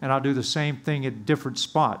chain, and I'll do the same thing at different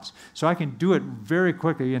spots. So I can do it very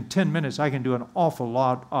quickly. In 10 minutes, I can do an awful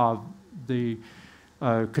lot of the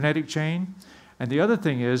kinetic chain. And the other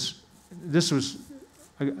thing is,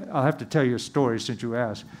 I'll have to tell you a story since you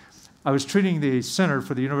asked. I was treating the center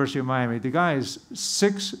for the University of Miami. The guy is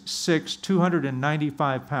 6'6",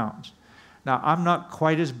 295 pounds. Now, I'm not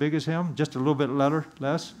quite as big as him, just a little bit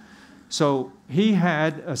less. So he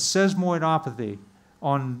had a sesamoidopathy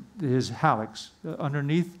on his hallux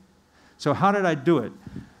underneath. So how did I do it?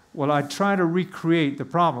 Well, I try to recreate the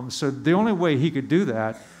problem. So the only way he could do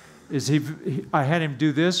that is I had him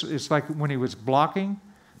do this. It's like when he was blocking.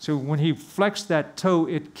 So when he flexed that toe,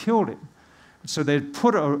 it killed him. So they'd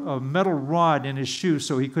put a metal rod in his shoe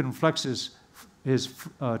so he couldn't flex his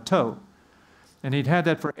toe. And he'd had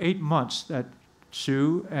that for 8 months, that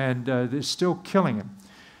shoe, and it's still killing him.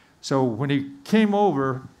 So when he came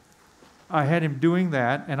over, I had him doing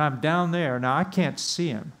that, and I'm down there. Now, I can't see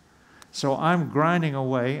him. So I'm grinding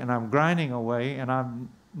away, and I'm grinding away, and I'm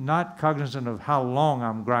not cognizant of how long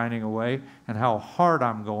I'm grinding away and how hard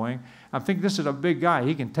I'm going. I think this is a big guy.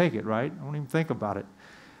 He can take it, right? I don't even think about it.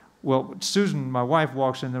 Well, Susan, my wife,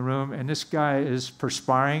 walks in the room, and this guy is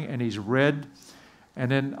perspiring, and he's red. And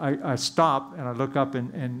then I stop and I look up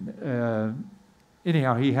and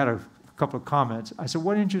anyhow, he had a couple of comments. I said,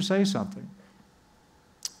 why didn't you say something?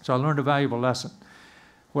 So I learned a valuable lesson.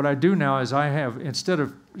 What I do now is I have, instead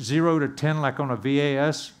of 0 to 10 like on a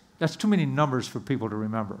VAS, that's too many numbers for people to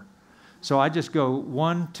remember. So I just go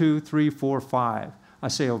 1, 2, 3, 4, 5. I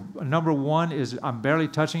say a number 1 is I'm barely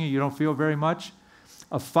touching you, you don't feel very much.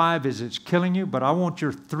 A 5 is it's killing you, but I want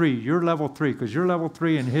your 3, your level 3, because your level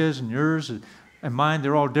 3 and his and yours and mine,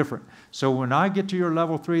 they're all different. So when I get to your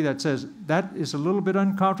level 3 that says, that is a little bit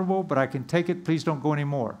uncomfortable, but I can take it, please don't go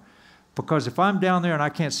anymore. Because if I'm down there and I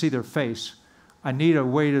can't see their face, I need a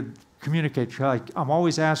way to communicate. Like, I'm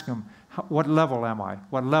always asking them, what level am I?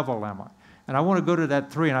 What level am I? And I want to go to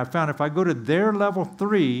that 3, and I found if I go to their level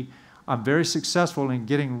 3, I'm very successful in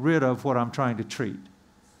getting rid of what I'm trying to treat.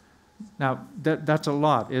 Now, that's a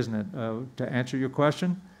lot, isn't it, to answer your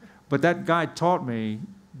question? But that guy taught me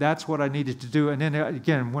that's what I needed to do. And then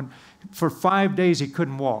again, for 5 days he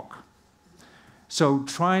couldn't walk. So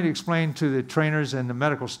trying to explain to the trainers and the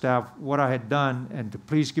medical staff what I had done and to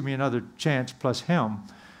please give me another chance plus him,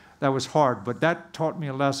 that was hard. But that taught me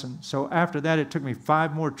a lesson. So after that, it took me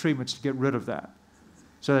 5 more treatments to get rid of that.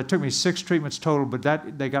 So it took me 6 treatments total,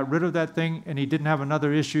 but they got rid of that thing, and he didn't have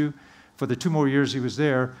another issue for the 2 more years he was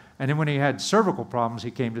there. And then when he had cervical problems,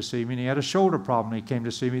 he came to see me, and he had a shoulder problem, he came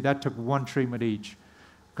to see me. That took 1 treatment each,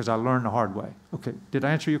 because I learned the hard way. Okay, did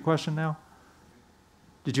I answer your question now?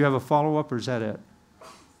 Did you have a follow-up, or is that it?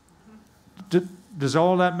 Does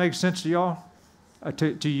all that make sense to y'all?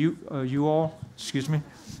 To you, you all? Excuse me?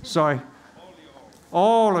 Sorry.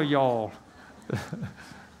 All of y'all.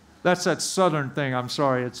 That's that southern thing. I'm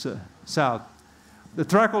sorry, it's south. The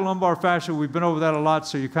thoracolumbar fascia, we've been over that a lot,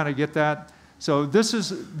 so you kind of get that. So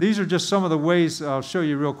these are just some of the ways, I'll show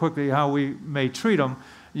you real quickly how we may treat them.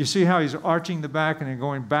 You see how he's arching the back and then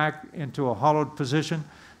going back into a hollowed position.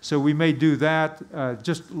 So we may do that.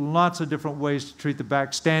 Just lots of different ways to treat the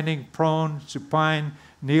back. Standing, prone, supine,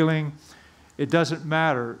 kneeling. It doesn't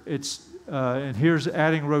matter. And here's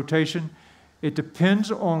adding rotation. It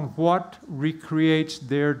depends on what recreates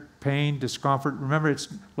their pain, discomfort. Remember, it's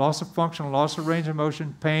loss of function, loss of range of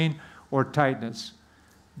motion, pain, or tightness.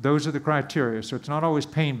 Those are the criteria. So it's not always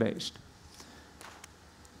pain-based.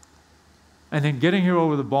 And then getting here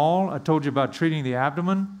over the ball, I told you about treating the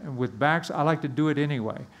abdomen. And with backs, I like to do it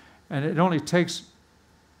anyway. And it only takes,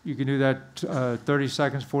 you can do that 30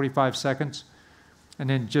 seconds, 45 seconds, and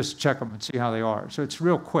then just check them and see how they are. So it's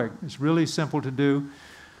real quick. It's really simple to do.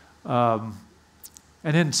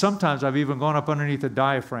 And then sometimes I've even gone up underneath the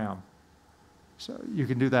diaphragm. So you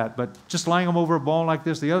can do that. But just lying them over a ball like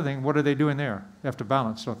this, the other thing, what are they doing there? They have to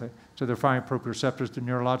balance, don't they? So they're firing proprioceptors, the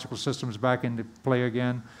neurological system's back into play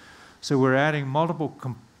again. So we're adding multiple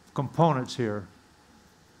components here.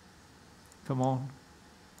 Come on.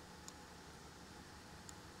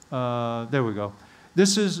 There we go.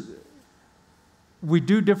 We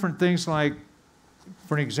do different things like,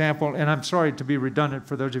 for an example, and I'm sorry to be redundant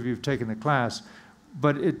for those of you who've taken the class,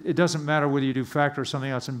 but it doesn't matter whether you do factor or something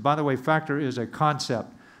else. And by the way, factor is a concept.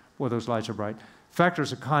 Boy, those lights are bright. Factor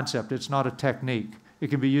is a concept. It's not a technique. It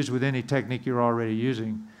can be used with any technique you're already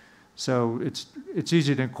using. So it's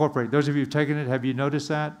easy to incorporate. Those of you who've taken it, have you noticed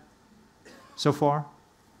that so far?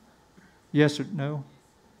 Yes or no?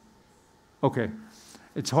 Okay.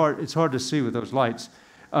 It's hard to see with those lights.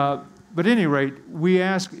 But at any rate, we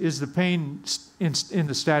ask, is the pain in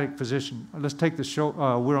the static position? Let's take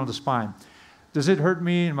the we're on the spine. Does it hurt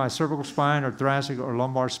me in my cervical spine or thoracic or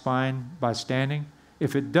lumbar spine by standing?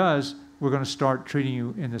 If it does, we're going to start treating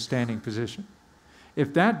you in the standing position.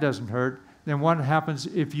 If that doesn't hurt, then what happens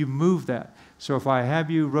if you move that? So if I have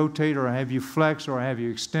you rotate or I have you flex or I have you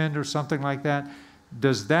extend or something like that,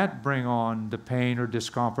 does that bring on the pain or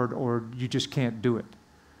discomfort, or you just can't do it?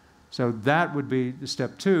 So that would be the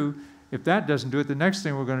step 2. If that doesn't do it, the next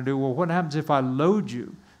thing we're going to do, well, what happens if I load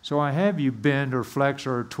you? So I have you bend or flex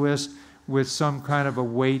or twist with some kind of a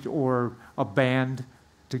weight or a band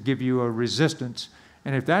to give you a resistance.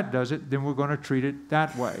 And if that does it, then we're going to treat it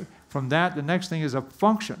that way. From that, the next thing is a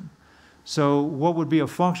function. So what would be a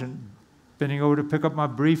function? Bending over to pick up my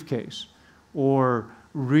briefcase, or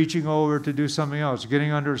reaching over to do something else,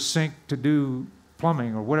 getting under a sink to do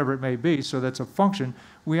plumbing or whatever it may be. So that's a function.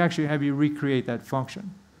 We actually have you recreate that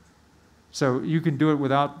function. So you can do it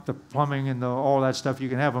without the plumbing and all that stuff. You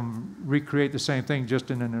can have them recreate the same thing just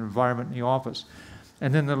in an environment in the office.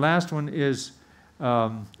 And then the last one is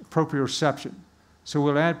proprioception. So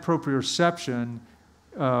we'll add proprioception.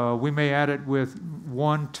 We may add it with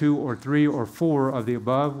 1, 2, or 3, or 4 of the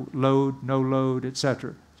above, load, no load,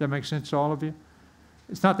 etc. Does that make sense to all of you?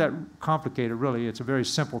 It's not that complicated, really. It's a very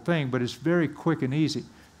simple thing, but it's very quick and easy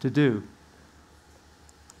to do.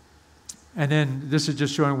 And then this is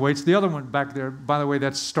just showing weights. The other one back there, by the way,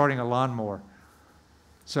 that's starting a lawnmower.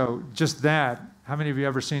 So just that, how many of you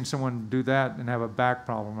ever seen someone do that and have a back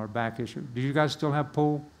problem or back issue? Do you guys still have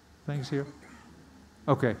pull things here?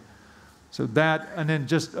 Okay. So that, and then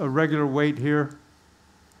just a regular weight here.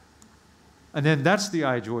 And then that's the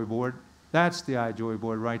iJoy board. That's the iJoy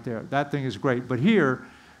board right there. That thing is great. But here,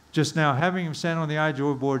 just now having him stand on the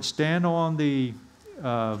iJoy board, stand on the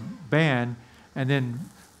band, and then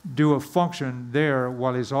do a function there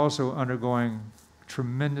while he's also undergoing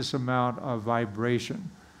tremendous amount of vibration.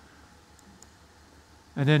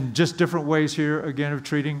 And then just different ways here, again, of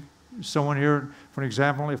treating someone here. For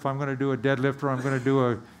example, if I'm going to do a deadlift or I'm going to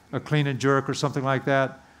do a clean and jerk or something like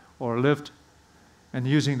that, or a lift, and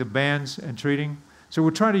using the bands and treating. So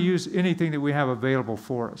we're trying to use anything that we have available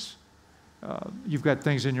for us. You've got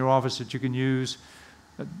things in your office that you can use.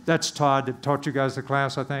 That's Todd that taught you guys the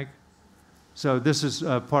class, I think. So this is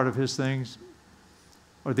part of his things,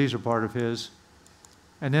 or these are part of his.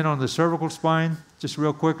 And then on the cervical spine, just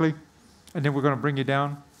real quickly, and then we're going to bring you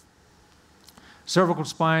down. Cervical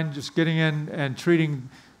spine, just getting in and treating.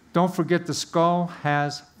 Don't forget the skull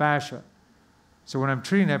has fascia. So when I'm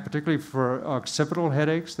treating that, particularly for occipital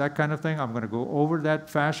headaches, that kind of thing, I'm going to go over that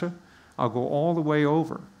fascia. I'll go all the way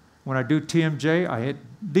over. When I do TMJ, I at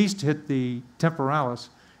least hit the temporalis,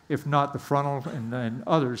 if not the frontal and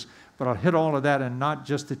others, but I'll hit all of that and not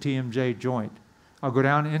just the TMJ joint. I'll go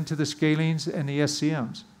down into the scalenes and the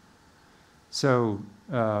SCMs. So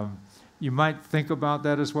you might think about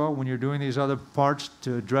that as well when you're doing these other parts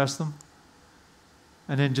to address them.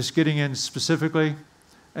 And then just getting in specifically,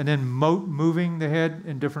 and then moving the head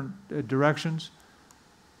in different directions.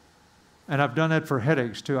 And I've done that for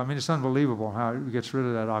headaches too. I mean, it's unbelievable how it gets rid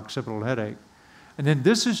of that occipital headache. And then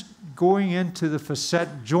this is going into the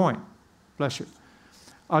facet joint. Bless you.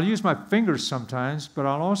 I'll use my fingers sometimes, but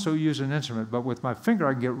I'll also use an instrument. But with my finger,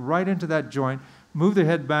 I can get right into that joint, move the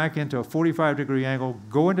head back into a 45-degree angle,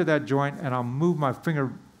 go into that joint, and I'll move my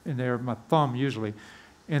finger in there, my thumb usually,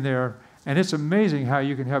 in there. And it's amazing how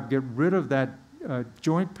you can help get rid of that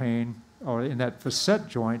joint pain, or in that facet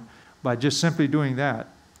joint, by just simply doing that.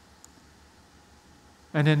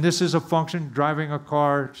 And then this is a function, driving a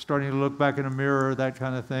car, starting to look back in a mirror, that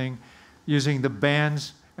kind of thing, using the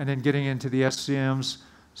bands, and then getting into the SCMs,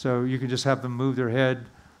 so you can just have them move their head.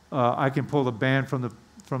 I can pull the band from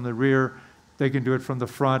the rear. They can do it from the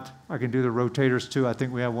front. I can do the rotators too. I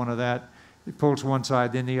think we have one of that. It pulls one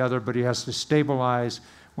side, then the other, but he has to stabilize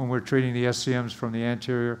when we're treating the SCMs from the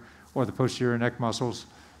anterior or the posterior neck muscles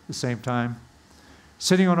at the same time.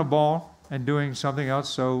 Sitting on a ball and doing something else,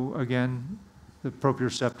 so again, the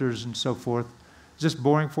proprioceptors and so forth. Is this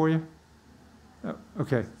boring for you?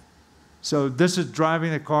 Okay. So this is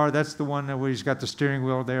driving the car. That's the one where he's got the steering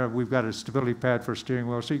wheel there. We've got a stability pad for a steering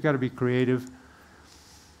wheel, so you've got to be creative.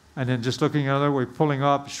 And then just looking at another way, pulling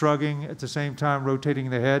up, shrugging at the same time, rotating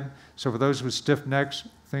the head. So for those with stiff necks,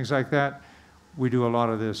 things like that, we do a lot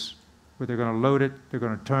of this, where they're going to load it, they're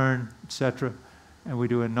going to turn, etc., and we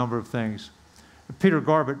do a number of things. Peter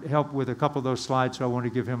Garbett helped with a couple of those slides, so I want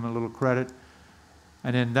to give him a little credit.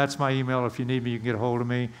 And then that's my email. If you need me, you can get a hold of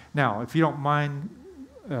me. Now, if you don't mind,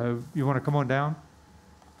 you want to come on down?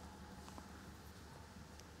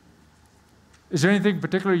 Is there anything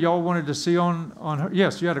particular y'all wanted to see on her?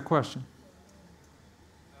 Yes, you had a question.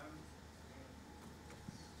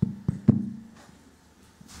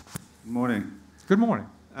 Morning. Good morning.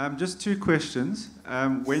 Just two questions.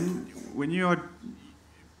 When you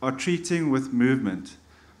are treating with movement,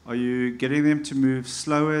 are you getting them to move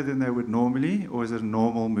slower than they would normally, or is it a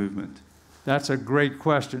normal movement? That's a great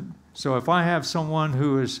question. So if I have someone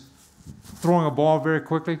who is throwing a ball very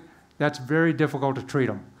quickly, that's very difficult to treat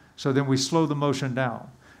them. So then we slow the motion down.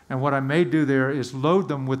 And what I may do there is load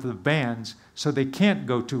them with the bands so they can't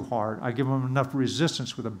go too hard. I give them enough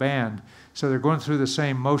resistance with a band so they're going through the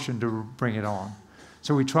same motion to bring it on.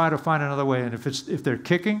 So we try to find another way. And if they're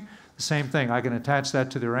kicking, the same thing. I can attach that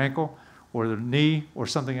to their ankle or their knee or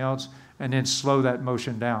something else and then slow that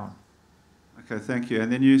motion down. Okay, thank you.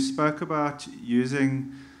 And then you spoke about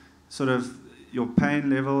using sort of your pain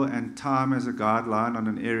level and time as a guideline on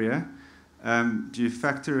an area. Do you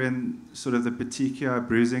factor in sort of the petechial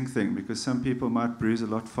bruising thing? Because some people might bruise a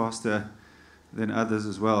lot faster than others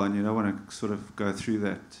as well, and you don't want to sort of go through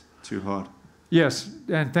that too hard. Yes,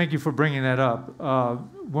 and thank you for bringing that up.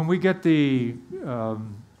 When we get the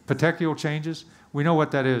petechial changes, we know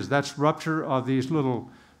what that is. That's rupture of these little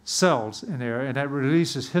cells in there, and that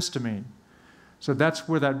releases histamine. So that's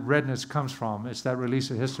where that redness comes from. It's that release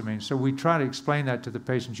of histamine. So we try to explain that to the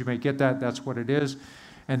patients. You may get that, that's what it is.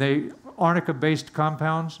 And arnica-based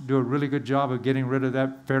compounds do a really good job of getting rid of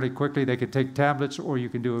that fairly quickly. They could take tablets, or you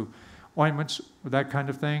can do ointments, that kind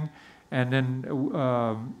of thing. And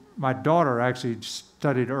then my daughter actually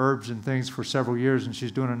studied herbs and things for several years, and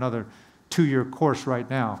she's doing another 2-year course right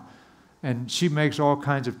now. And she makes all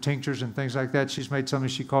kinds of tinctures and things like that. She's made something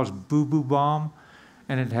she calls boo-boo balm.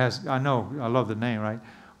 And it has, I know, I love the name, right?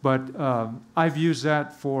 But I've used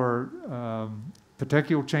that for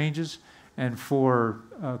petechial changes and for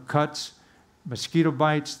cuts, mosquito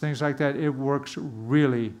bites, things like that. It works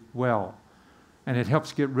really well. And it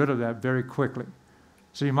helps get rid of that very quickly.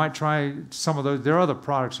 So you might try some of those. There are other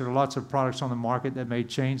products. There are lots of products on the market that may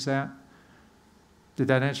change that. Did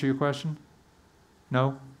that answer your question?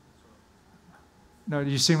 No? No,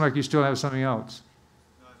 you seem like you still have something else.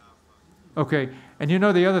 Okay, and you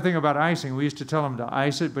know the other thing about icing, we used to tell them to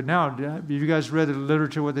ice it, but now, have you guys read the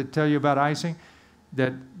literature where they tell you about icing?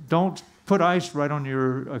 That don't put ice right on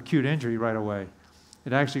your acute injury right away.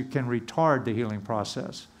 It actually can retard the healing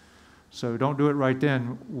process. So don't do it right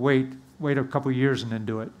then. Wait a couple years and then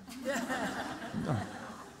do it.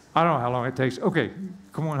 I don't know how long it takes. Okay,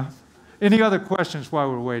 come on up. Any other questions while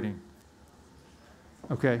we're waiting?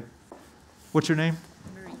 Okay. What's your name?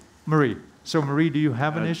 Marie. Marie. So Marie, do you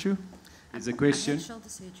have an issue? There's a question. Shoulder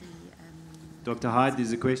surgery. Dr. Hyde,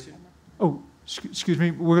 there's a question. Oh, excuse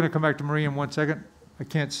me. We're going to come back to Marie in 1 second. I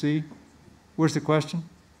can't see. Where's the question?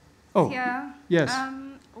 Oh, yeah. Yes.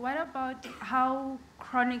 What about how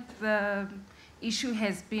chronic the issue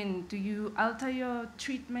has been? Do you alter your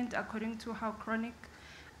treatment according to how chronic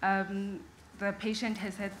the patient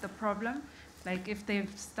has had the problem? Like if they've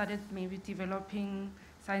started maybe developing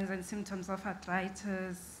signs and symptoms of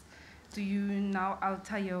arthritis, do you now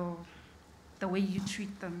alter the way you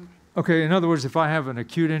treat them? Okay, in other words, if I have an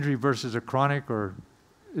acute injury versus a chronic, or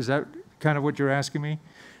is that kind of what you're asking me?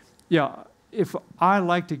 Yeah, if I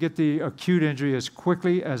like to get the acute injury as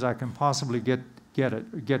quickly as I can possibly get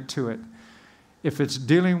to it. If it's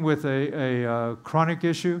dealing with a chronic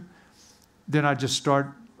issue, then I just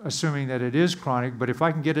start assuming that it is chronic, but if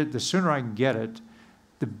I can get it, the sooner I can get it,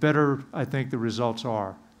 the better I think the results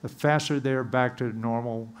are. The faster they're back to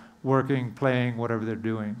normal, working, playing, whatever they're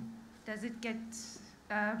doing. Does it get,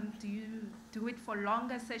 do you do it for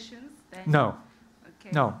longer sessions? No. Okay.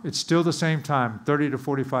 No, it's still the same time, 30 to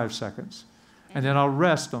 45 seconds. And then I'll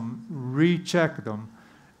rest them, recheck them.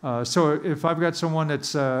 So if I've got someone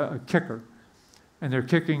that's a kicker and they're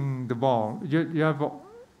kicking the ball, do you have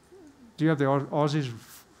the Aussies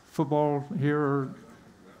football here?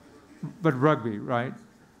 But rugby, right?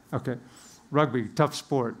 Okay. Rugby, tough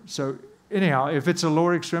sport. So anyhow, if it's a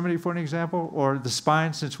lower extremity, for an example, or the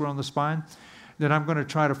spine, since we're on the spine, then I'm going to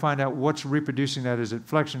try to find out what's reproducing that. Is it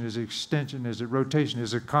flexion? Is it extension? Is it rotation?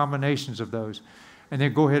 Is it combinations of those? And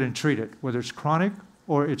then go ahead and treat it, whether it's chronic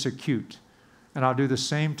or it's acute. And I'll do the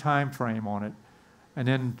same time frame on it. And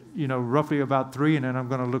then, roughly about 3, and then I'm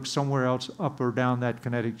going to look somewhere else up or down that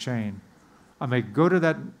kinetic chain. I may go to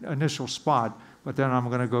that initial spot, but then I'm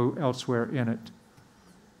going to go elsewhere in it.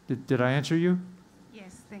 Did I answer you?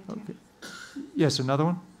 Yes, thank you. Okay. Yes, another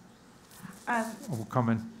one? We'll come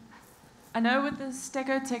in. I know with the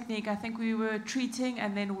stego technique, I think we were treating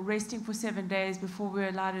and then resting for 7 days before we were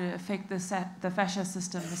allowed to affect the fascia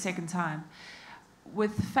system the second time.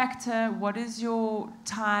 With factor, what is your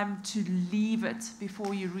time to leave it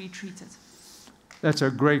before you retreat it? That's a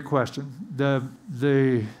great question.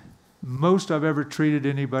 The most I've ever treated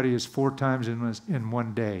anybody is 4 times in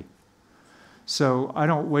 1 day. So I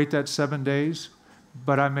don't wait that 7 days,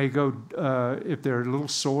 but I may go, if they're a little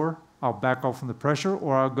sore, I'll back off from the pressure,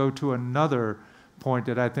 or I'll go to another point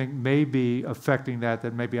that I think may be affecting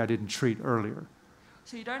that maybe I didn't treat earlier.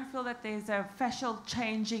 So you don't feel that there's a fascial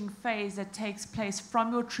changing phase that takes place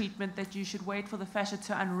from your treatment that you should wait for the fascia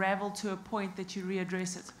to unravel to a point that you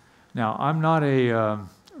readdress it? Now, I'm not a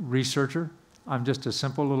researcher. I'm just a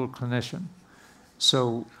simple little clinician.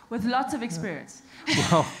 So with lots of experience.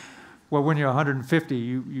 Well, when you're 150,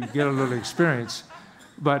 you get a little experience.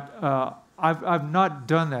 But I've not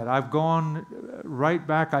done that. I've gone right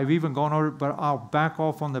back. I've even gone over, but I'll back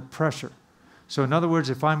off on the pressure. So in other words,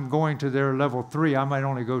 if I'm going to their level 3, I might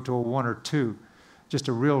only go to a 1 or 2, just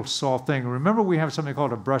a real soft thing. Remember, we have something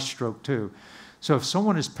called a brush stroke too. So if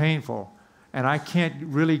someone is painful and I can't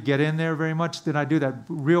really get in there very much, then I do that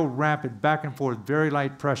real rapid back and forth, very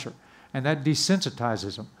light pressure, and that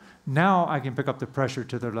desensitizes them. Now I can pick up the pressure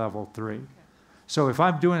to their level 3. So if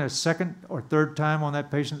I'm doing a second or third time on that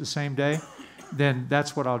patient the same day, then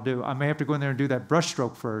that's what I'll do. I may have to go in there and do that brush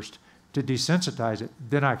stroke first to desensitize it.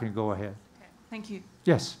 Then I can go ahead. Thank you.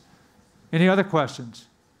 Yes. Any other questions?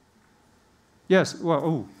 Yes. Well,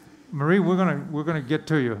 oh, Marie, we're gonna get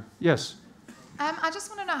to you. Yes. I just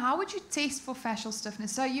want to know, how would you test for fascial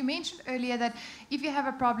stiffness? So you mentioned earlier that if you have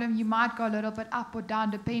a problem, you might go a little bit up or down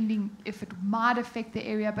depending if it might affect the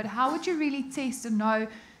area. But how would you really test and know,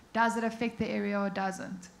 does it affect the area or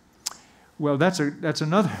doesn't? Well, that's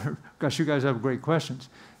another. Gosh, you guys have great questions.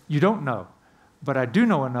 You don't know, but I do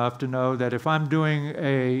know enough to know that if I'm doing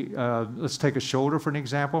let's take a shoulder for an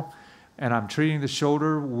example, and I'm treating the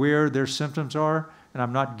shoulder where their symptoms are, and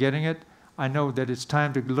I'm not getting it, I know that it's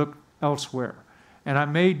time to look elsewhere. And I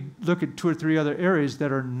may look at 2 or 3 other areas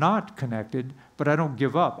that are not connected, but I don't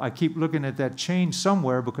give up. I keep looking at that chain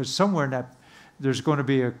somewhere, because somewhere in that there's going to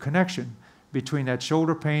be a connection between that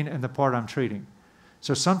shoulder pain and the part I'm treating.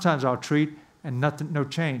 So sometimes I'll treat and no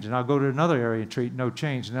change, and I'll go to another area and treat, no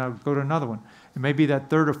change, and I'll go to another one. It may be that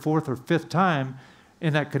 3rd or 4th or 5th time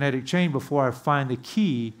in that kinetic chain before I find the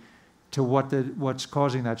key to what's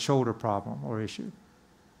causing that shoulder problem or issue.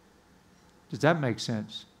 Does that make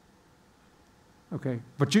sense? Okay,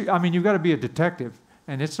 but you've got to be a detective,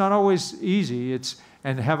 and it's not always easy.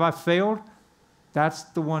 And have I failed? That's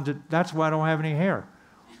why I don't have any hair.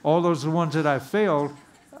 All those are the ones that I failed.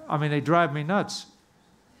 They drive me nuts.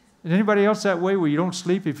 Is anybody else that way, where you don't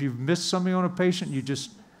sleep if you've missed something on a patient? You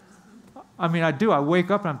just, I do. I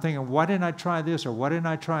wake up and I'm thinking, why didn't I try this, or why didn't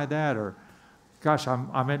I try that, or gosh,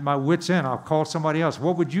 I'm at my wit's end. I'll call somebody else.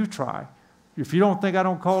 What would you try? If you don't think I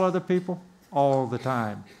don't call other people, all the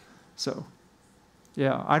time. So.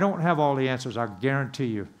 Yeah, I don't have all the answers, I guarantee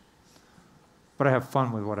you. But I have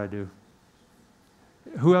fun with what I do.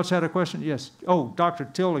 Who else had a question? Yes. Oh, Dr.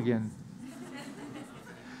 Till again.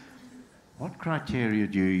 What criteria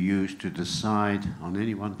do you use to decide on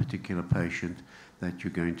any one particular patient that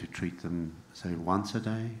you're going to treat them, say, once a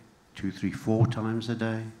day, 2, 3, 4 times a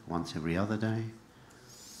day, once every other day?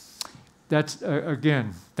 That's,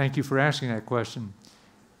 again, thank you for asking that question.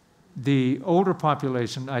 The older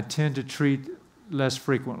population, I tend to treat less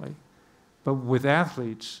frequently. But with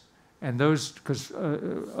athletes, and those, because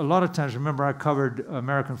a lot of times, remember, I covered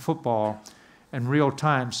American football in real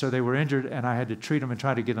time, so they were injured, and I had to treat them and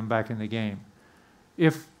try to get them back in the game,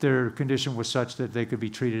 if their condition was such that they could be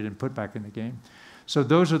treated and put back in the game. So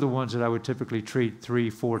those are the ones that I would typically treat 3,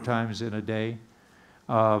 4 times in a day.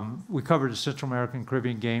 We covered the Central American,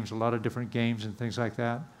 Caribbean games, a lot of different games and things like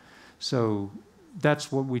that. So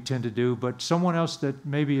that's what we tend to do. But someone else that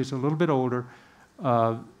maybe is a little bit older,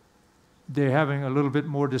 they're having a little bit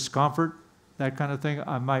more discomfort, that kind of thing,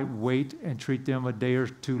 I might wait and treat them a day or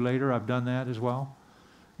 2 later. I've done that as well.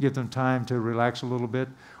 Give them time to relax a little bit,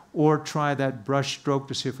 or try that brush stroke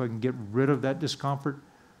to see if I can get rid of that discomfort,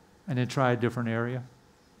 and then try a different area.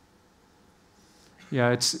 Yeah,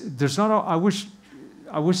 I wish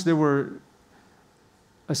there were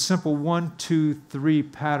a simple 1, 2, 3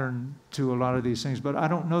 pattern to a lot of these things, but I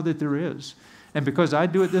don't know that there is. And because I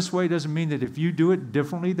do it this way doesn't mean that if you do it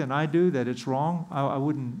differently than I do, that it's wrong. I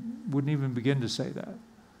wouldn't even begin to say that.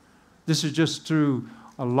 This is just through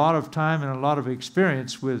a lot of time and a lot of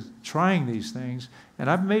experience with trying these things, and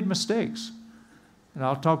I've made mistakes. And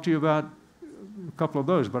I'll talk to you about a couple of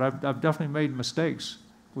those, but I've definitely made mistakes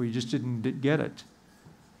where you just didn't get it.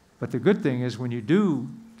 But the good thing is when you do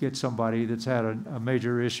get somebody that's had a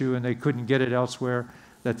major issue and they couldn't get it elsewhere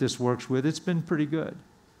that this works with, it's been pretty good.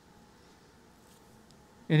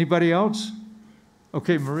 Anybody else?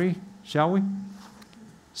 Okay, Marie, shall we?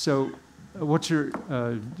 So what's your,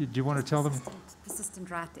 do you want to tell them? Persistent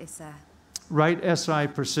right SI. Right SI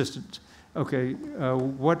persistent. Okay,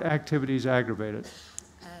 what activities aggravate it?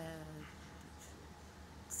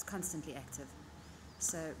 It's constantly active.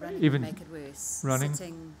 So running Even would make it worse. running,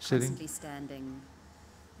 sitting, constantly standing,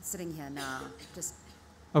 sitting here now, just...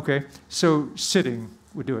 Okay, so sitting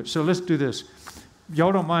would do it. So let's do this.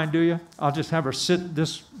 Y'all don't mind, do you? I'll just have her sit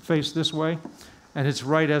face this way, and it's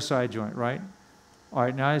right SI joint, right? All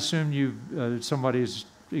right, now I assume somebody's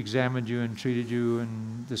examined you and treated you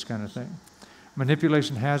and this kind of thing.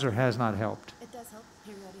 Manipulation has or has not helped? It does help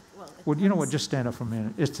periodic. Well, you know what? Just stand up for a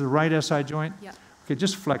minute. It's the right SI joint? Yeah. Okay,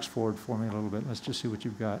 just flex forward for me a little bit. Let's just see what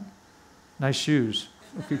you've got. Nice shoes.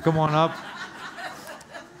 Okay, come on up.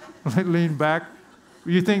 Lean back.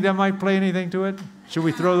 You think that might play anything to it? Should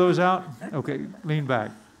we throw those out? Okay, lean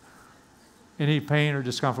back. Any pain or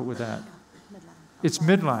discomfort with that? Midline. It's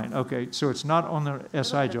midline. Okay, so it's not on the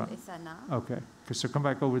SI joint. SI now. Okay, so come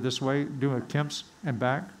back over this way. Do a Kemp's and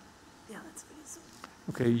back. Yeah, that's pretty simple.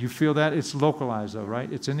 Okay, you feel that? It's localized though,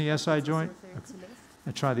 right? It's in the SI joint? Okay.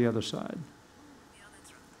 And try the other side.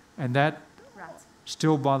 And that Right.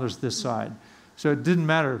 still bothers this side. So it didn't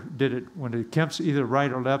matter, did it, when the Kemp's either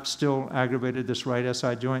right or left still aggravated this right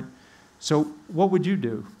SI joint. So what would you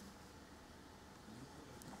do?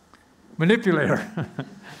 Manipulate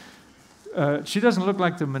her. She doesn't look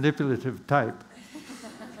like the manipulative type.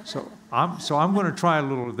 So I'm going to try a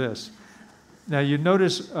little of this. Now you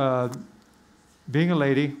notice, being a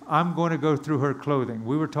lady, I'm going to go through her clothing.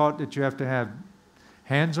 We were taught that you have to have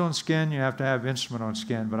hands on skin, you have to have instrument on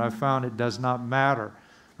skin, but I found it does not matter.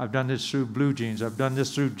 I've done this through blue jeans. I've done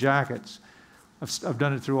this through jackets. I've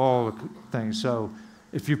done it through all the things. So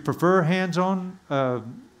if you prefer hands-on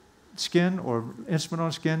skin or instrument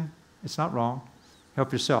on skin, it's not wrong.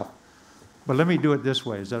 Help yourself. But let me do it this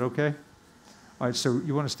way. Is that okay? All right, so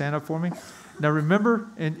you want to stand up for me? Now remember,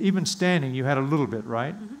 and even standing, you had a little bit,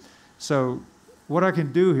 right? Mm-hmm. So what I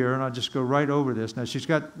can do here, and I'll just go right over this. Now she's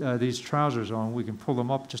got these trousers on. We can pull them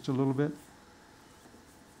up just a little bit.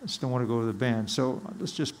 I just don't want to go to the band. So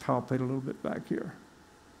let's just palpate a little bit back here.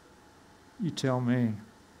 You tell me.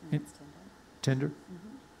 Tender? Tender?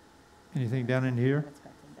 Mm-hmm. Anything down in here? That's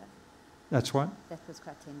quite tender. That's what? That was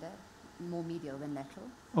quite tender. More medial than lateral.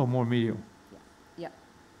 Oh, more medial. Yeah.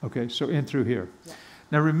 Yeah. Okay, so in through here. Yeah.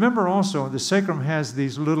 Now remember also, the sacrum has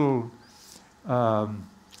these little, what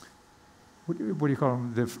do you call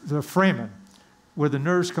them? The foramen, where the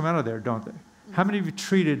nerves come out of there, don't they? How many of you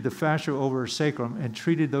treated the fascia over sacrum and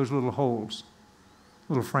treated those little holes,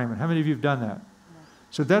 little foramen? How many of you have done that? No.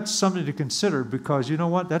 So that's something to consider, because you know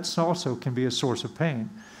what? That's also can be a source of pain.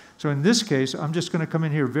 So in this case, I'm just going to come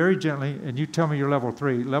in here very gently, and you tell me you're level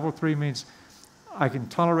 3. Level 3 means I can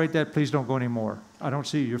tolerate that. Please don't go anymore. I don't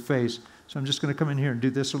see your face. So I'm just going to come in here and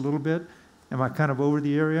do this a little bit. Am I kind of over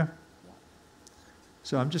the area? Yeah.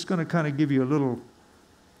 So I'm just going to kind of give you a little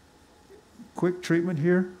quick treatment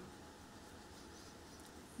here.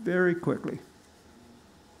 Very quickly.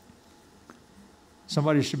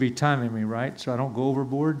 Somebody should be timing me, right? So I don't go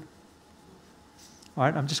overboard. All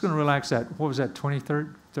right, I'm just going to relax that. What was that,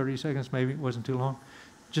 30 seconds maybe? It wasn't too long.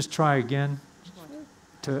 Just try again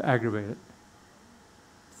to aggravate it.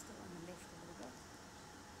 Still on the left a little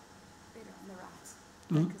bit. Better on the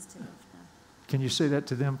right. Focus to left now. Can you say that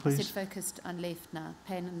to them, I please? said focused on left now.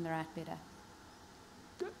 Pain on the right better.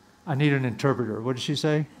 I need an interpreter. What did she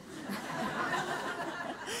say?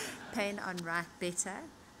 Pain on right better.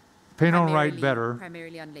 Pain on right better.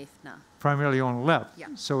 Primarily on left now. Primarily on left. Yeah.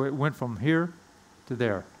 So it went from here to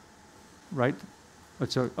there, right?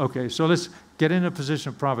 Okay, so let's get in a position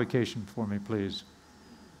of provocation for me, please.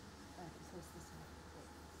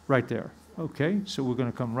 Right there. Okay, so we're going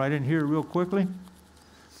to come right in here real quickly.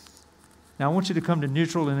 Now I want you to come to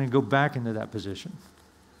neutral and then go back into that position.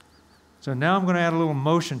 So now I'm going to add a little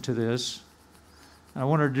motion to this. I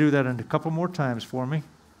want her to do that a couple more times for me.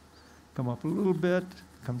 Come up a little bit,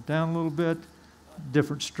 come down a little bit,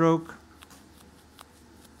 different stroke.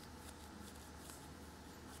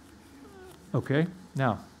 Okay,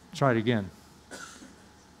 now try it again. Does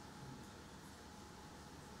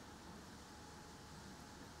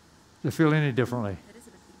it feel any differently? It is a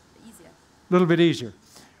bit easier. A little bit easier.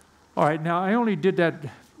 All right, now I only did that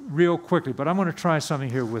real quickly, but I'm going to try something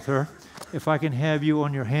here with her. If I can have you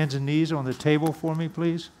on your hands and knees on the table for me,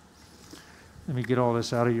 please. Let me get all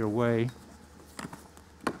this out of your way.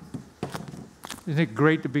 Isn't it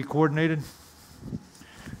great to be coordinated?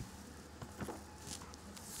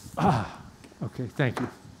 Okay, thank you.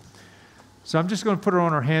 So I'm just going to put her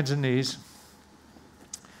on her hands and knees.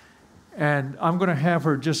 And I'm going to have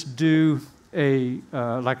her just do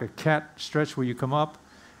like a cat stretch where you come up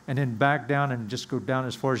and then back down and just go down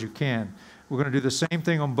as far as you can. We're going to do the same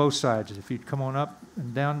thing on both sides. If you'd come on up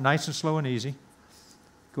and down, nice and slow and easy.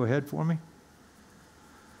 Go ahead for me.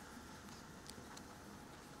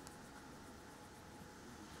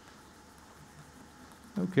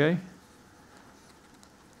 Okay.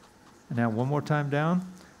 And now one more time down.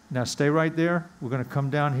 Now stay right there. We're going to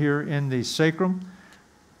come down here in the sacrum.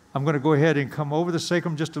 I'm going to go ahead and come over the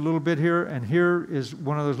sacrum just a little bit here. And here is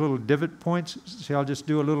one of those little divot points. See, I'll just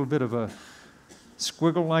do a little bit of a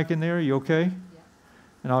squiggle like in there. You okay? Yeah.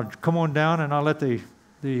 And I'll come on down and I'll let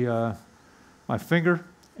my finger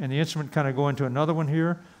and the instrument kind of go into another one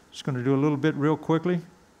here. Just going to do a little bit real quickly.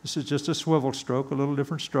 This is just a swivel stroke, a little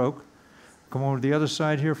different stroke. Come over to the other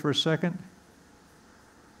side here for a second.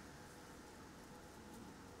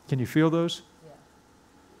 Can you feel those? Yeah.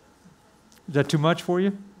 Is that too much for you?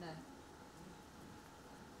 No.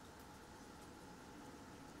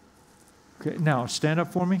 Okay, now stand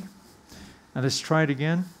up for me. Now let's try it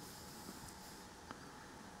again.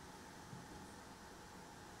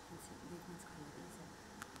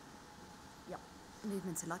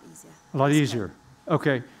 Movement's a lot easier. A lot easier.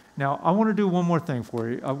 Okay. Now, I want to do one more thing for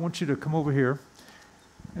you. I want you to come over here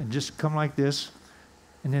and just come like this,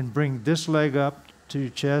 and then bring this leg up to your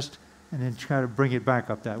chest, and then try to bring it back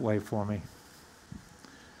up that way for me.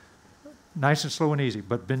 Nice and slow and easy,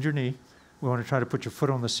 but bend your knee. We want to try to put your foot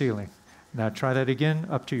on the ceiling. Now try that again,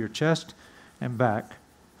 up to your chest and back.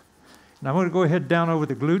 Now I'm going to go ahead down over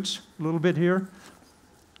the glutes a little bit here,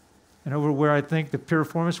 and over where I think the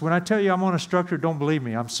piriformis. When I tell you I'm on a structure, don't believe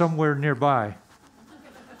me. I'm somewhere nearby.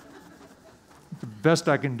 The best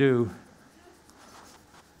I can do.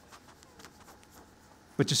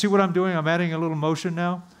 But you see what I'm doing? I'm adding a little motion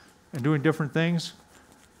now and doing different things.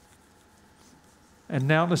 And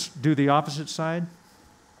now let's do the opposite side.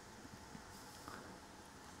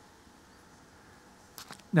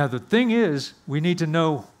 Now the thing is, we need to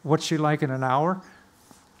know what's she like in an hour,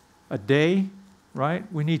 a day, right?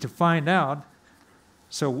 We need to find out.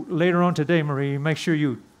 So later on today, Marie, make sure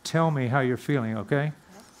you tell me how you're feeling, okay?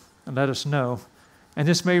 And let us know. And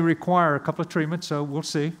this may require a couple of treatments, so we'll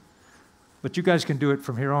see. But you guys can do it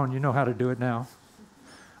from here on. You know how to do it now.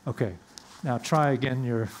 Okay. Now try again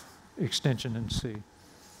your extension and see.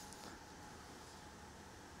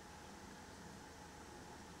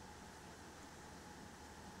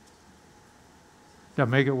 Did I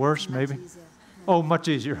make it worse, maybe? Easier. Oh, much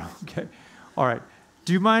easier. Okay. All right.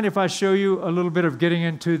 Do you mind if I show you a little bit of getting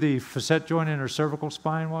into the facet joint in her cervical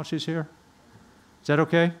spine while she's here? Is that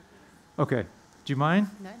okay? Okay. Do you mind?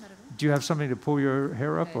 No, not at all. Do you have something to pull your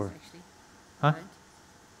hair up, or? Actually. Huh? I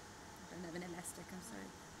don't have an elastic, I'm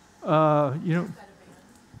sorry. You know,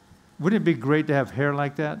 wouldn't it be great to have hair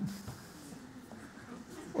like that?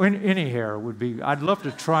 Or any hair would be. I'd love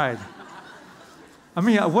to try it. I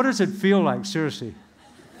mean, what does it feel like, seriously?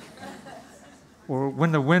 Or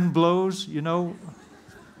when the wind blows, you know?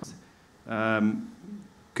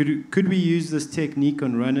 Could we use this technique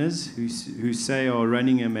on runners who say are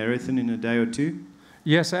running a marathon in a day or two?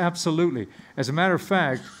 Yes, absolutely. As a matter of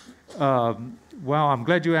fact, wow, I'm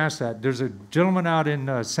glad you asked that. There's a gentleman out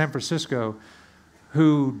in San Francisco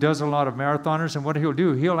who does a lot of marathoners, and what he'll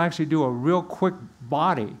do, he'll actually do a real quick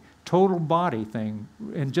total body thing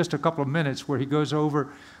in just a couple of minutes, where he goes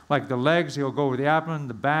over like the legs, he'll go over the abdomen,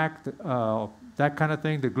 the back, that kind of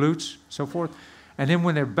thing, the glutes, so forth. And then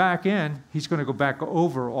when they're back in, he's going to go back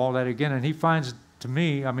over all that again. And he finds, to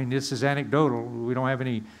me, I mean, this is anecdotal, we don't have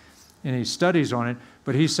any studies on it,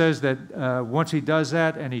 but he says that once he does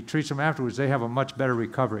that and he treats them afterwards, they have a much better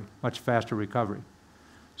recovery, much faster recovery.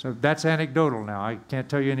 So that's anecdotal now. I can't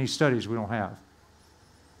tell you any studies we don't have.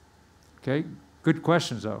 Okay, good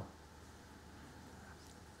questions though.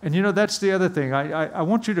 And you know, that's the other thing. I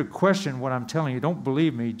want you to question what I'm telling you. Don't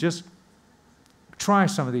believe me. Just try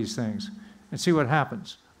some of these things and see what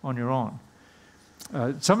happens on your own.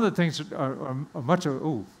 Some of the things are much,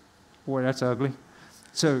 oh, boy, that's ugly.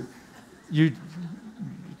 So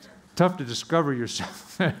tough to discover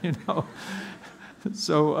yourself, you know.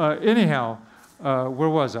 So anyhow, where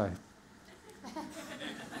was I?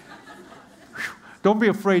 Don't be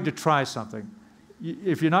afraid to try something.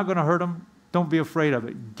 If you're not going to hurt them, don't be afraid of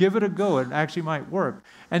it. Give it a go. It actually might work.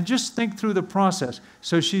 And just think through the process.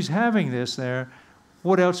 So she's having this there.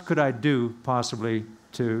 What else could I do possibly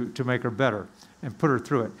to make her better and put her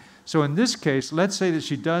through it? So in this case, let's say that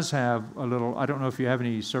she does have a little, I don't know if you have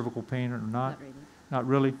any cervical pain or not. Not really. Not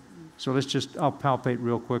really? So I'll palpate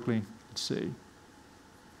real quickly and see.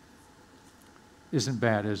 Isn't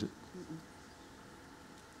bad, is it?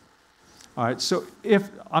 All right, so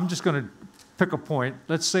I'm just going to pick a point.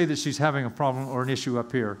 Let's say that she's having a problem or an issue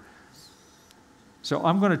up here. So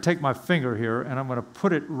I'm going to take my finger here and I'm going to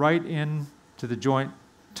put it right in to the joint,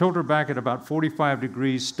 tilt her back at about 45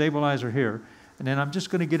 degrees, stabilize her here, and then I'm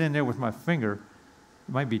just going to get in there with my finger.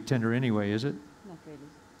 It might be tender anyway, is it? Not really.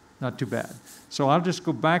 Not too bad. So I'll just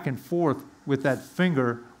go back and forth with that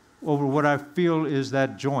finger over what I feel is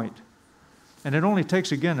that joint. And it only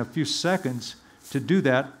takes, again, a few seconds to do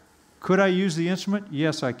that. Could I use the instrument?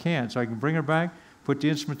 Yes, I can. So I can bring her back, put the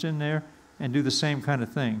instrument in there, and do the same kind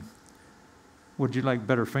of thing. Would you like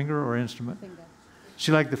better finger or instrument? Finger.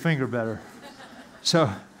 She liked the finger better.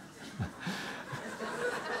 So,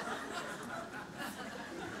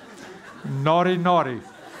 naughty, naughty.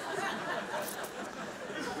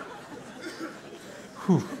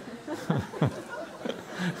 Whew.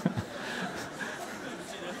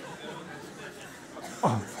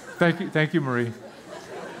 Oh, thank you, Marie.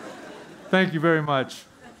 Thank you very much.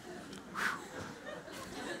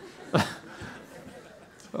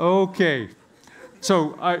 Okay.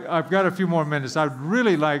 So I've got a few more minutes. I'd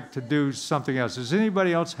really like to do something else. Does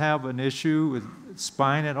anybody else have an issue with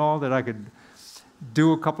spine at all that I could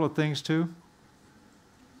do a couple of things to?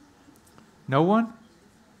 No one?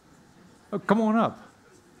 Oh, come on up.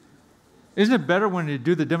 Isn't it better when you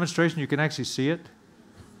do the demonstration you can actually see it?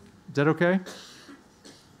 Is that okay?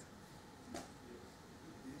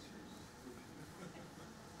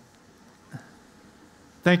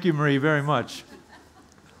 Thank you, Marie, very much.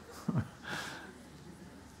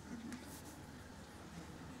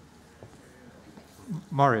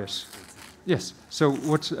 Marius. Yes. So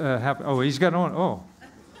what's happened? Oh, he's got on. Oh.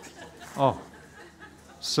 Oh.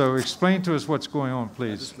 So explain to us what's going on,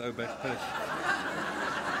 please. Just low back pain.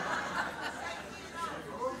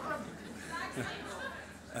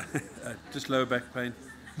 Just low back pain.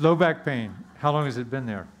 Low back pain. How long has it been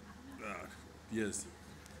there? Years.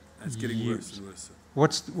 It's getting worse and worse.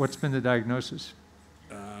 What's been the diagnosis?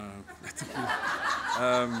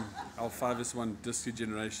 L5S1 disc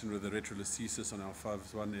degeneration with a retrolisthesis on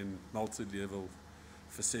L5S1 in multi-level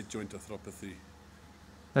facet joint arthropathy.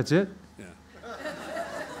 That's it? Yeah.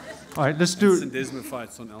 All right, let's do...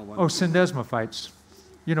 Syndesmophytes on L1. Oh, syndesmophytes.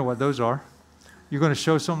 You know what those are. You're going to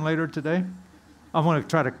show some later today? I'm going to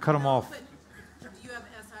try to cut them off. Do you have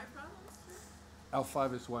SI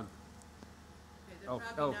problems? L5S1. Okay, they're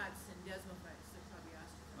probably not syndesmophytes.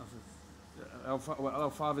 They're probably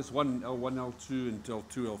L5S1, L1, L2, and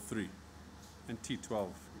L2, L3, and T12.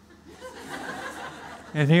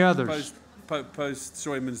 Any others?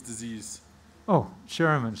 Post-Scheuermann's disease. Oh,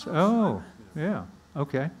 Sherman's. Oh, yeah.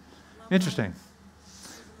 Okay. Interesting.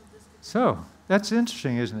 So, that's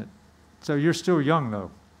interesting, isn't it? So you're still young,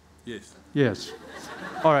 though? Yes. Yes.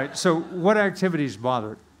 All right. So what activities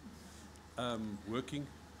bother? Working.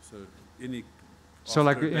 So any. So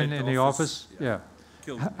like after a in day the office? Yeah.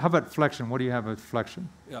 Kills How about flexion? What do you have with flexion?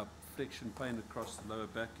 Yeah, flexion pain across the lower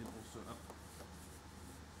back and also up.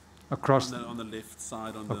 Across on the left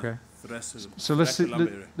side on okay. the thoracic. So let's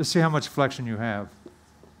see how much flexion you have.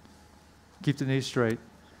 Keep the knees straight.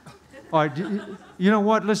 All right. You know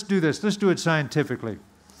what? Let's do this. Let's do it scientifically.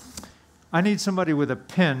 I need somebody with a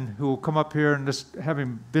pen who will come up here and just have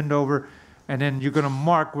him bend over, and then you're going to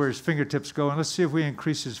mark where his fingertips go, and let's see if we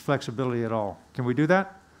increase his flexibility at all. Can we do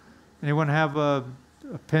that? Anyone have a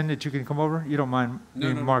pen that you can come over? You don't mind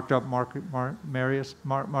being marked up, Marius?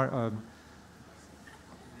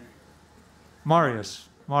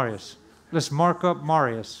 Marius. Let's mark up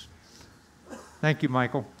Marius. Thank you,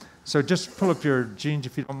 Michael. So just pull up your jeans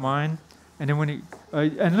if you don't mind, and then when you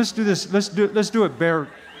and let's do this. Let's do it bare.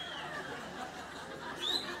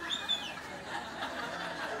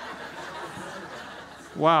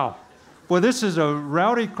 Wow. Well, this is a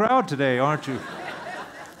rowdy crowd today, aren't you?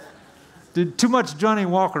 Did too much Johnny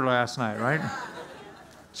Walker last night, right?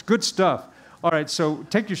 It's good stuff. All right, so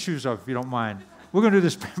take your shoes off if you don't mind. We're going to do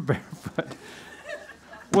this barefoot.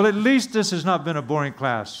 Well, at least this has not been a boring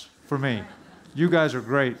class for me. You guys are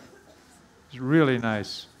great. It's really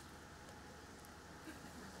nice.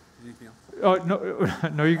 Anything else? Oh,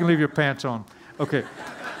 no, no, you can leave your pants on. Okay.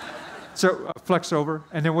 So flex over,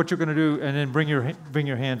 and then what you're going to do, and then bring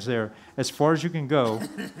your hands there as far as you can go,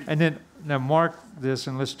 and then now mark this,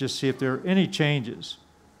 and let's just see if there are any changes.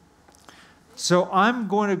 So I'm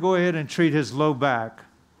going to go ahead and treat his low back,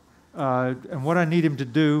 and what I need him to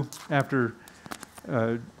do after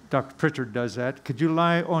Dr. Pritchard does that, could you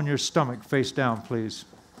lie on your stomach face down, please?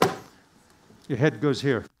 Your head goes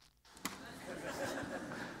here.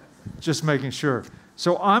 Just making sure.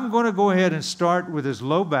 So I'm going to go ahead and start with his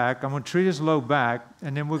low back. I'm going to treat his low back,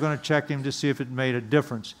 and then we're going to check him to see if it made a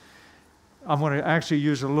difference. I'm going to actually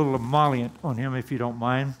use a little emollient on him, if you don't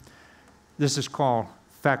mind. This is called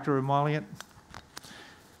factor emollient.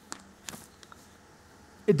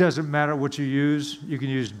 It doesn't matter what you use. You can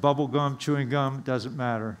use bubble gum, chewing gum, it doesn't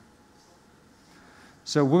matter.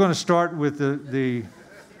 So we're going to start with the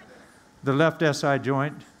left SI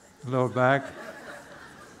joint, lower back.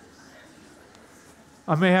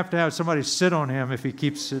 I may have to have somebody sit on him if he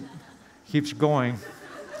keeps going.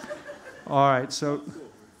 All right,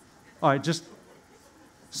 just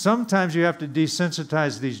sometimes you have to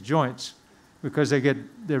desensitize these joints because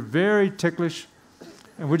they're very ticklish,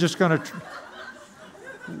 and we're just going to.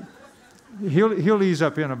 He'll ease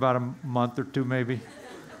up in about a month or two, maybe.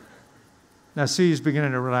 Now, see, he's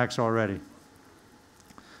beginning to relax already.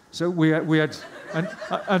 So we had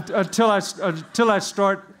until I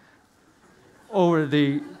start over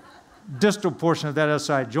the distal portion of that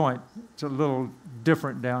SI joint. It's a little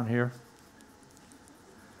different down here.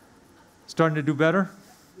 Starting to do better?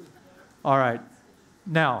 All right.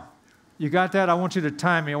 Now, you got that? I want you to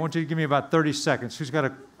time me. I want you to give me about 30 seconds. Who's got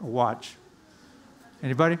a watch?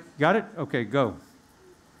 Anybody? Got it? Okay, go.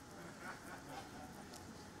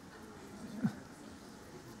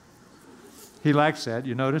 He likes that,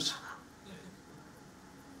 you notice?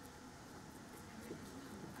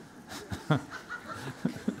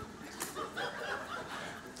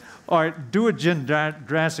 All right, do a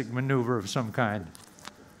Jurassic maneuver of some kind.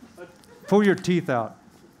 Pull your teeth out.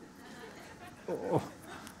 Oh.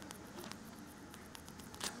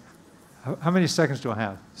 How many seconds do I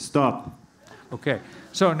have? Stop. Okay,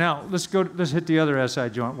 so now let's hit the other SI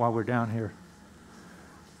joint while we're down here.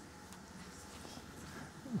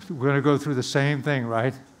 We're going to go through the same thing,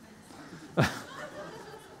 right?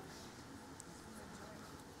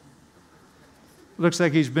 Looks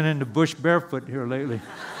like he's been in the bush barefoot here lately.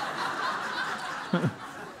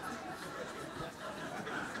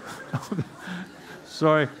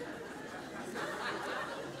 Sorry.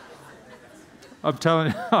 I'm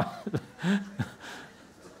telling you.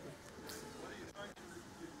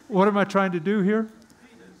 What am I trying to do here?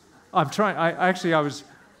 I was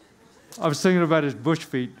thinking about his bush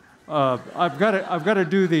feet. I've got to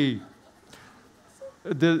do the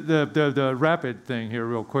rapid thing here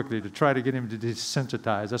real quickly to try to get him to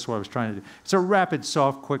desensitize. That's what I was trying to do. It's a rapid,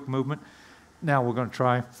 soft, quick movement. Now we're going to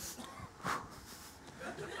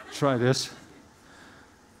try this.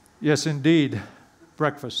 Yes, indeed,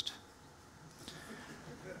 breakfast.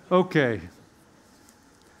 Okay.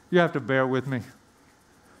 You have to bear with me.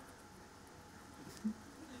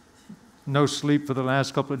 No sleep for the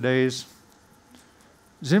last couple of days.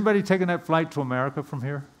 Is anybody taking that flight to America from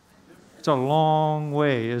here? It's a long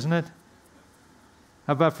way, isn't it?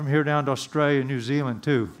 How about from here down to Australia and New Zealand,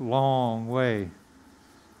 too? Long way.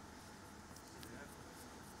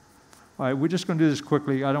 All right, we're just going to do this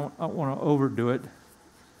quickly. I don't want to overdo it.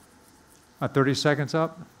 30 seconds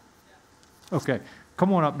up? Okay.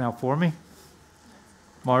 Come on up now for me,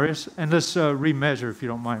 Marius. And let's remeasure, if you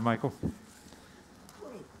don't mind, Michael.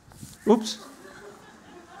 Oops.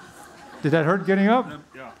 Did that hurt getting up?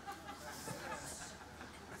 Yeah.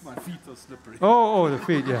 My feet are slippery. Oh, the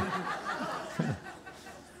feet, yeah.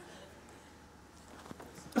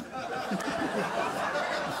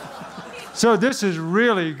 So this is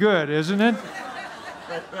really good, isn't it?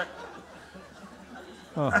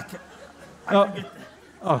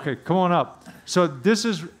 Okay, come on up. So this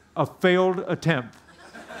is a failed attempt.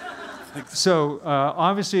 So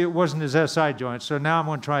obviously it wasn't his SI joint, so now I'm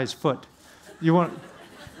going to try his foot. You want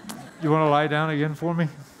to lie down again for me?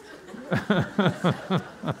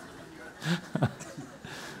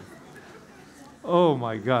 Oh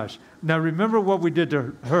my gosh. Now remember what we did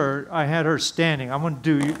to her. I had her standing. I'm going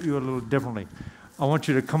to do you a little differently. I want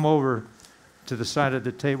you to come over to the side of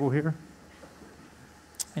the table here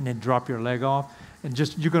and then drop your leg off. And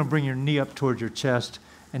just, you're going to bring your knee up towards your chest,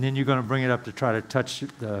 and then you're going to bring it up to try to touch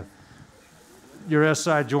your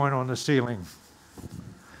SI joint on the ceiling.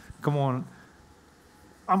 Come on.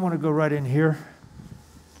 I'm going to go right in here.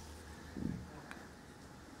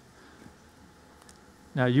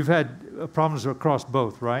 Now, you've had problems across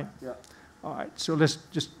both, right? Yeah. All right, so let's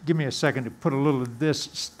just give me a second to put a little of this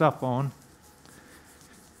stuff on.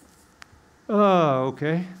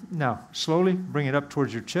 Okay. Now, slowly bring it up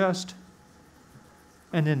towards your chest.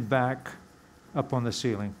 And then back up on the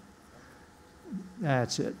ceiling.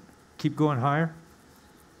 That's it. Keep going higher.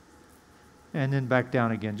 And then back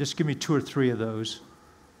down again. Just give me 2 or 3 of those.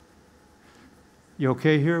 You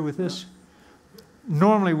okay here with this?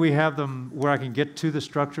 Normally we have them where I can get to the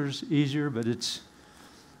structures easier, but it's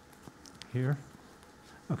here.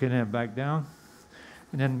 Okay, then back down.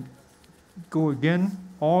 And then go again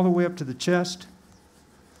all the way up to the chest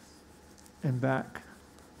and back.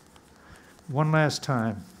 One last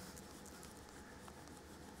time.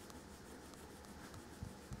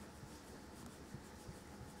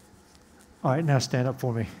 All right, now stand up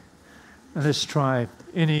for me. And let's try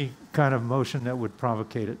any kind of motion that would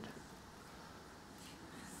provocate it.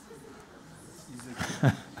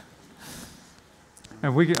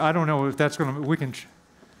 And I don't know if that's going to, we can.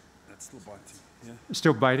 That's still biting, yeah.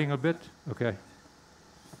 Still biting a bit? Okay.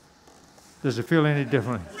 Does it feel any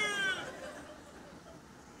different?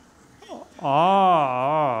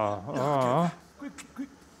 Quick.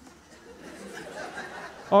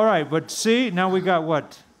 All right, but see, now we got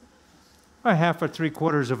what? A 1/2 or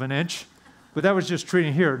 3/4 of an inch. But that was just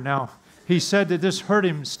treating here. Now, he said that this hurt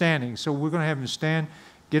him standing, so we're going to have him stand,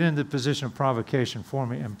 get into the position of provocation for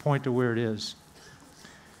me, and point to where it is.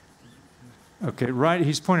 Okay, right,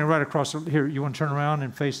 he's pointing right across. Here, you want to turn around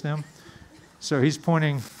and face them? So he's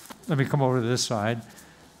pointing, let me come over to this side.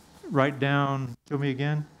 Right down, show me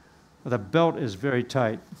again. The belt is very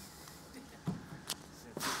tight.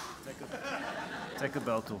 Take a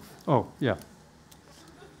belt off. Oh, yeah.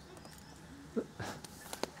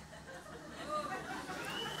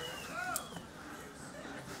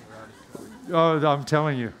 Oh, I'm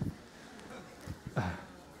telling you.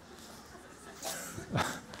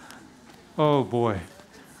 Oh, boy.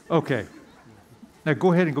 Okay. Now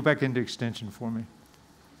go ahead and go back into extension for me.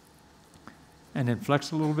 And then flex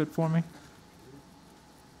a little bit for me.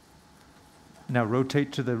 Now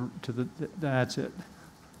rotate to the, that's it.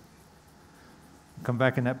 Come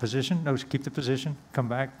back in that position. No, keep the position. Come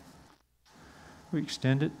back. We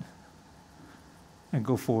extend it. And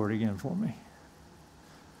go forward again for me.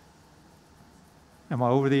 Am I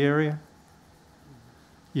over the area?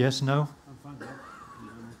 Yes, no? I'm fine.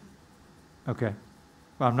 Okay.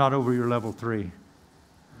 Well, I'm not over your level 3.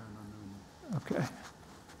 No. Okay.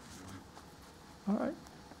 All right.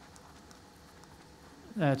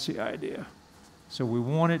 That's the idea. So we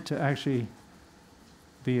want it to actually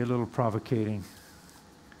be a little provocating.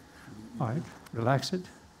 All right. Relax it.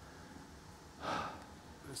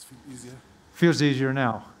 This feels easier. Feels easier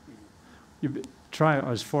now. You try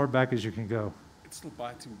as far back as you can go. It's still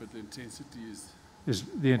biting, but the intensity is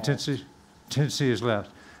the intensity is less.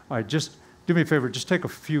 All right, just do me a favor. Just take a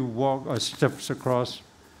few steps across.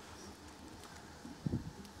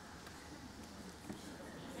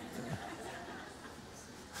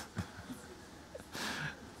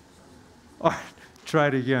 All right, try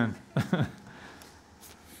it again.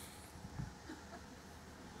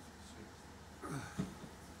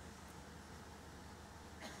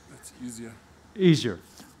 That's easier. Easier.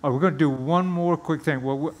 All right, we're going to do one more quick thing.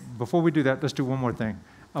 Well, before we do that, let's do one more thing.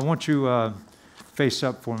 I want you face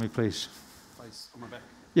up for me, please. Face on my back.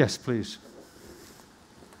 Yes, please.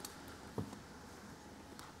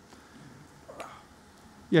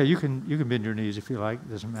 Yeah, you can bend your knees if you like. It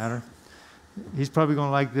doesn't matter. He's probably going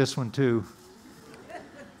to like this one too.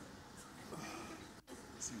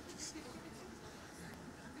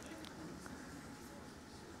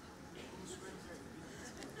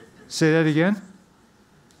 Say that again.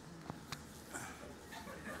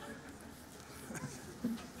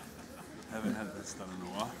 Haven't had this done in a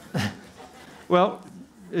while. Well,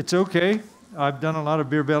 it's okay. I've done a lot of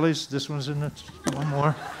beer bellies. This one's in it. One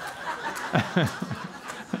more. I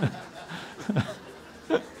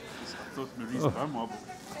thought Marie's home wobble.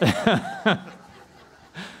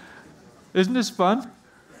 Isn't this fun?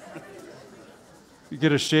 You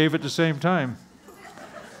get a shave at the same time.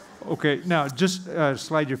 Okay, now just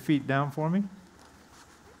slide your feet down for me.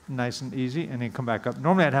 Nice and easy, and then come back up.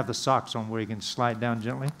 Normally I'd have the socks on where you can slide down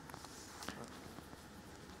gently.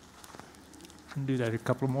 And do that a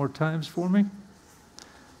couple more times for me.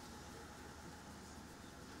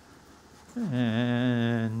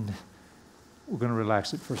 And we're going to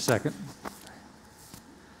relax it for a second.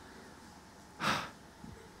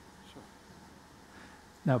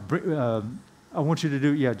 Now, I want you to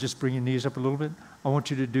do, just bring your knees up a little bit. I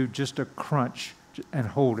want you to do just a crunch and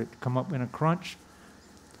hold it. Come up in a crunch.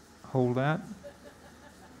 Hold that.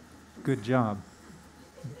 Good job.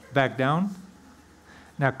 Back down.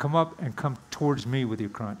 Now come up and come towards me with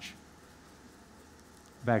your crunch.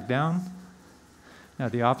 Back down. Now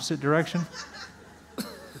the opposite direction.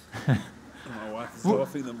 My wife is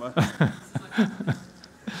laughing at my...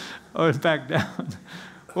 Oh, and back down.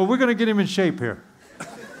 Well, we're going to get him in shape here.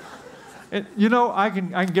 And, you know, I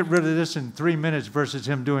can get rid of this in 3 minutes versus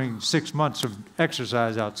him doing 6 months of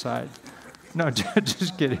exercise outside. No,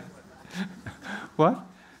 just kidding. What?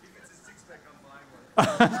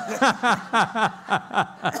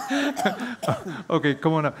 Okay,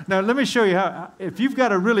 come on up. Now, let me show you how, if you've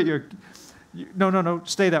got a really, no,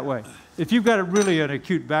 stay that way. If you've got a really an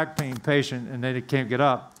acute back pain patient and they can't get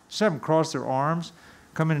up, just have them cross their arms,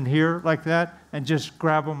 come in here like that, and just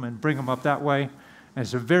grab them and bring them up that way. And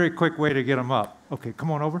it's a very quick way to get them up. Okay,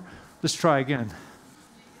 come on over. Let's try again.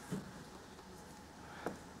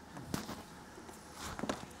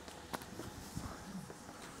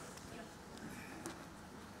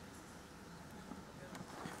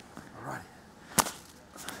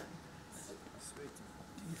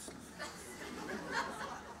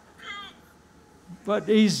 But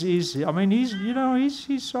he's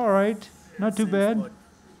all right. Not too bad.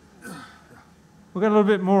 We got a little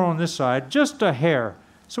bit more on this side, just a hair.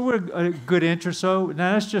 So we're a good inch or so.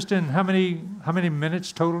 Now that's just in how many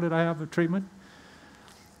minutes total did I have of treatment?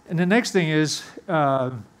 And the next thing is,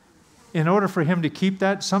 in order for him to keep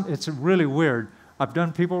that, it's really weird. I've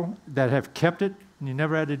done people that have kept it and you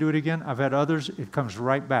never had to do it again. I've had others, it comes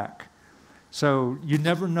right back. So you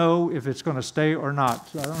never know if it's going to stay or not.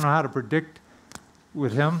 So I don't know how to predict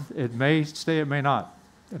with him. It may stay, it may not.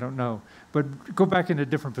 I don't know. But go back into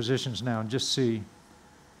different positions now and just see.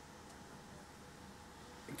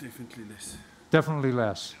 Definitely less. Definitely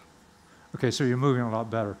less. Okay, so you're moving a lot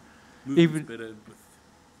better. Movement's better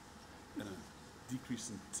with a decrease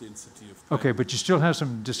in intensity of pain. Okay, but you still have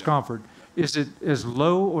some discomfort. Is it as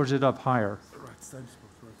low or is it up higher? Right, same spot.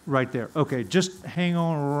 right there. Okay, just hang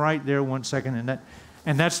on right there 1 second,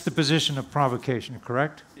 and that's the position of provocation,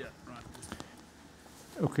 correct? Yeah, right.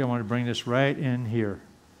 Okay, I want to bring this right in here.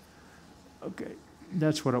 Okay,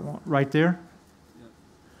 that's what I want. Right there? Yeah.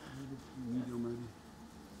 Medial maybe.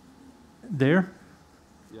 There?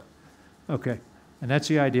 Yeah. Okay, and that's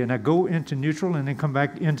the idea. Now go into neutral and then come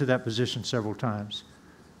back into that position several times.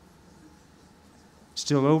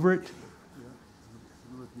 Still over it? Yeah.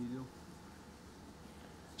 A little bit medial.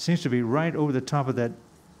 Seems to be right over the top of that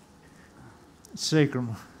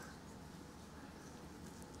sacrum.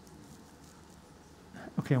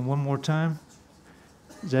 Okay, and one more time.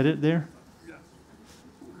 Is that it there? Yeah.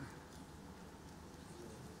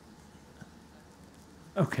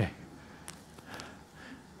 Okay.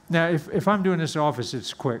 Now, if I'm doing this office,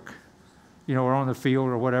 it's quick. You know, we're on the field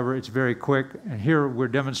or whatever, it's very quick. And here we're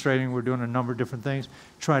demonstrating, we're doing a number of different things.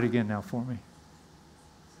 Try it again now for me.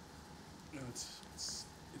 No, it's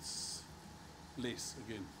less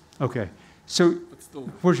again. Okay. So, But still.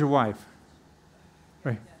 where's your wife?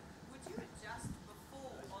 Right. Would you adjust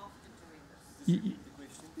before or after doing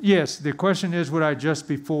this? Yes, the question is, would I adjust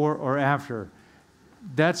before or after?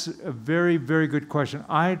 That's a very, very good question.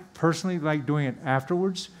 I personally like doing it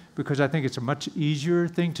afterwards because I think it's a much easier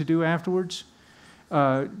thing to do afterwards.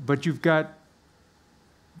 But you've got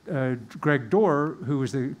Greg Dorr, who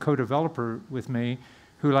was the co-developer with me,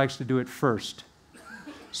 who likes to do it first.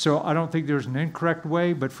 So I don't think there's an incorrect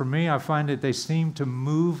way, but for me, I find that they seem to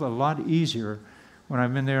move a lot easier when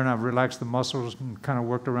I'm in there and I've relaxed the muscles and kind of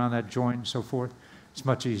worked around that joint and so forth. It's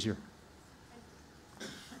much easier.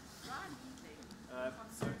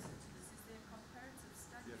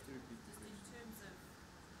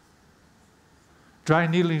 Dry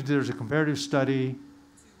needling, there's a comparative study.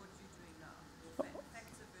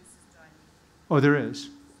 Oh, there is.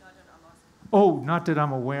 Oh, not that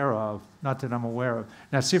I'm aware of. Not that I'm aware of.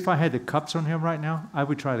 Now, see if I had the cups on him right now, I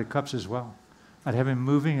would try the cups as well. I'd have him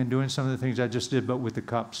moving and doing some of the things I just did, but with the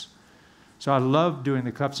cups. So I love doing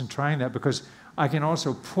the cups and trying that because I can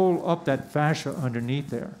also pull up that fascia underneath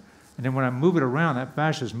there. And then when I move it around, that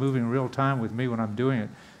fascia is moving in real time with me when I'm doing it.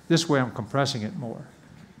 This way I'm compressing it more,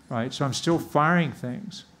 right? So I'm still firing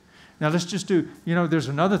things. Now let's just do, you know, there's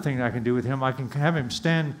another thing I can do with him. I can have him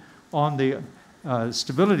stand on the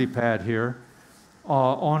stability pad here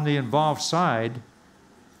on the involved side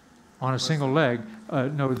on a single leg.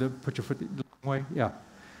 No, put your foot the long way, yeah.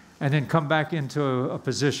 And then come back into a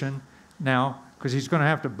position now, because he's going to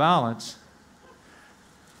have to balance.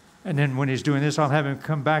 And then when he's doing this, I'll have him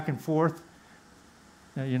come back and forth.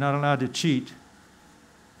 Now, you're not allowed to cheat.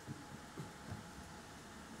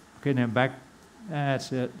 Okay, now back.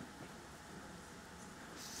 That's it.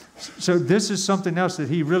 So this is something else that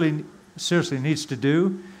he really seriously needs to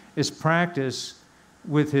do, is practice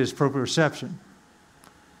with his proprioception.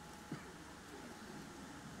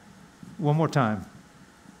 One more time.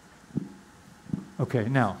 Okay,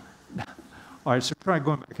 now. All right, so try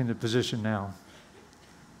going back into position now.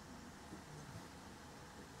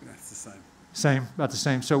 That's the same. Same, about the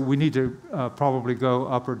same. So we need to probably go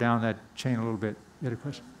up or down that chain a little bit. You had a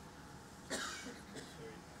question?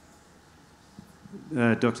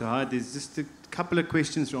 Dr. Hyde, there's just a couple of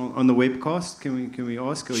questions on the webcast. Can we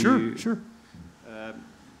ask? Or Sure, sure.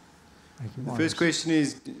 The first question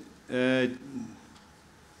is,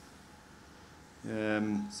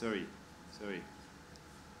 sorry.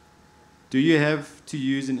 Do you have to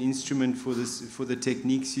use an instrument for the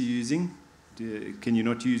techniques you're using? Can you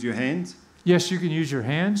not use your hands? Yes, you can use your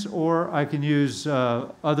hands, or I can use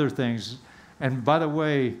other things. And by the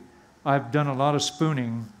way, I've done a lot of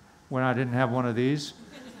spooning when I didn't have one of these.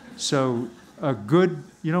 So a good,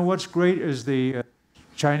 you know what's great is the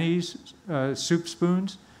Chinese soup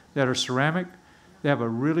spoons that are ceramic. They have a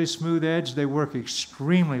really smooth edge. They work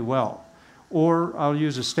extremely well. Or I'll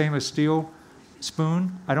use a stainless steel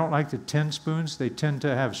spoon. I don't like the tin spoons. They tend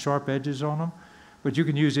to have sharp edges on them. But you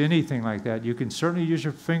can use anything like that. You can certainly use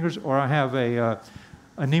your fingers, or I have a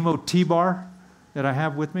Nemo T-bar that I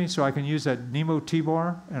have with me, so I can use that Nemo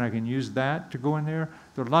T-bar, and I can use that to go in there.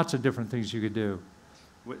 There are lots of different things you could do.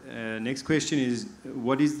 Next question is,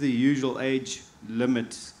 what is the usual age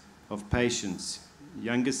limit of patients,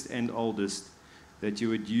 youngest and oldest, that you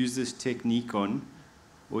would use this technique on,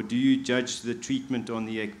 or do you judge the treatment on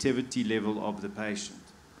the activity level of the patient?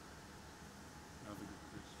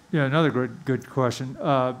 Yeah, another good question.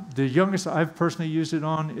 The youngest I've personally used it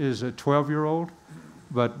on is a 12-year-old,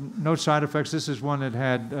 but no side effects. This is one that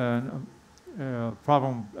had a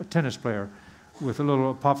problem, a tennis player, with a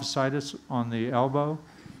little apophysitis on the elbow.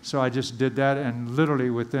 So I just did that, and literally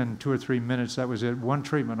within 2 or 3 minutes, that was it. One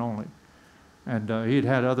treatment only. And he had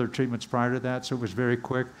had other treatments prior to that, so it was very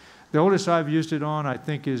quick. The oldest I've used it on, I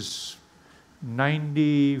think, is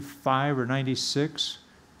 95 or 96,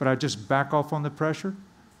 but I just back off on the pressure.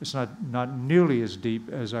 It's not nearly as deep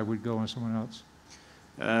as I would go on someone else.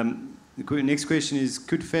 The next question is,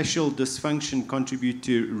 could fascial dysfunction contribute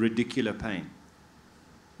to radicular pain?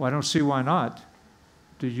 Well, I don't see why not.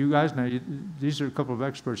 Do you guys know? These are a couple of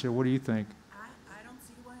experts here. What do you think? I don't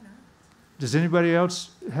see why not. Does anybody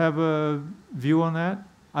else have a view on that?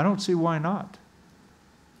 I don't see why not.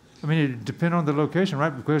 I mean, it depends on the location,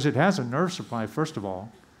 right? Because it has a nerve supply, first of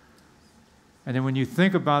all. And then when you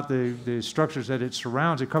think about the structures that it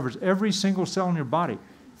surrounds, it covers every single cell in your body.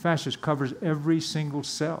 Fascia covers every single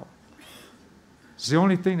cell. It's the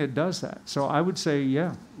only thing that does that. So I would say,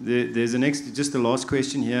 yeah. There's just the last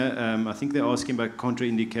question here. I think they're asking about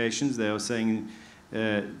contraindications. They are saying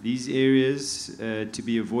these areas to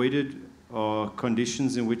be avoided are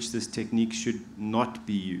conditions in which this technique should not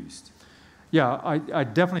be used. Yeah, I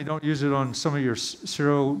definitely don't use it on some of your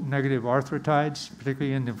seronegative arthritides,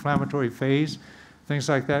 particularly in the inflammatory phase. Things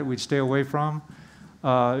like that we'd stay away from.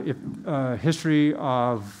 History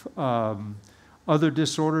of other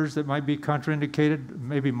disorders that might be contraindicated,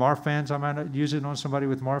 maybe Marfan's, I might not use it on somebody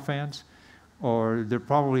with Marfan's. Or there are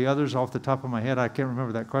probably others off the top of my head. I can't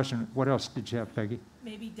remember that question. What else did you have, Peggy?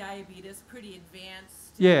 Maybe diabetes, pretty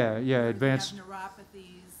advanced. Yeah, advanced.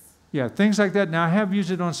 Neuropathies. Yeah, things like that. Now, I have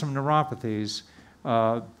used it on some neuropathies.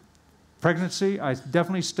 Pregnancy, I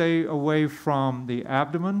definitely stay away from the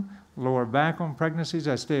abdomen, lower back on pregnancies.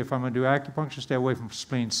 If I'm going to do acupuncture, stay away from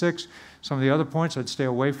spleen 6. Some of the other points I'd stay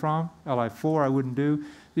away from. LI4 I wouldn't do.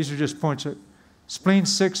 These are just points. Spleen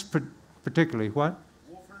 6 particularly. What?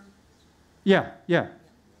 Yeah.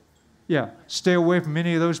 Stay away from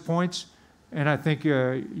any of those points, and I think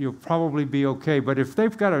you'll probably be okay. But if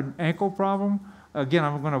they've got an ankle problem, again,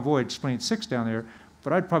 I'm going to avoid spleen 6 down there,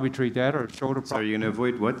 but I'd probably treat that or a shoulder problem. So are you going to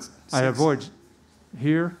avoid what? I avoid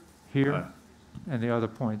here, and the other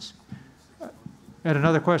points. And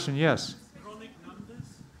another question, yes? Chronic numbness?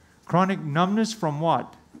 Chronic numbness from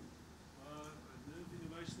what? Nerve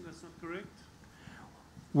innervation, that's not correct?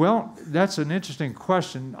 Well, that's an interesting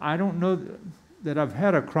question. I don't know that I've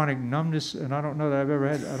had a chronic numbness, and I don't know that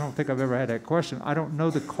I don't think I've ever had that question. I don't know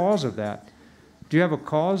the cause of that. Do you have a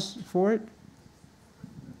cause for it?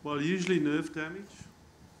 Well, usually nerve damage.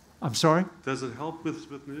 I'm sorry? Does it help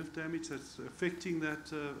with nerve damage that's affecting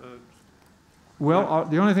that? Well,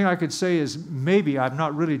 the only thing I could say is maybe. I've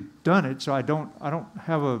not really done it, so I don't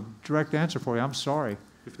have a direct answer for you. I'm sorry.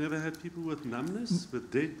 You've never had people with numbness, with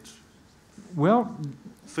dead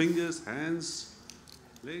fingers, hands,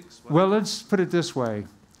 legs? Well, let's put it this way.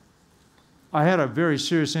 I had a very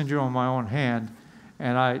serious injury on my own hand,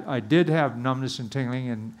 and I did have numbness and tingling,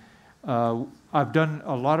 and I've done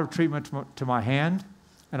a lot of treatment to my hand,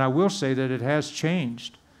 and I will say that it has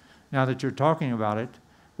changed now that you're talking about it,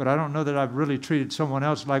 but I don't know that I've really treated someone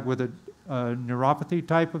else like with a neuropathy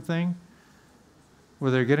type of thing, where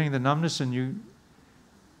they're getting the numbness and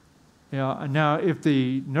now if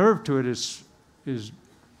the nerve to it is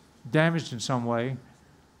damaged in some way,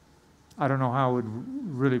 I don't know how I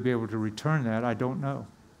would really be able to return that. I don't know.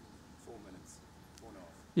 4 minutes, 4.5.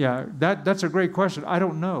 Yeah, that's a great question. I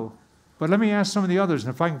don't know. But let me ask some of the others,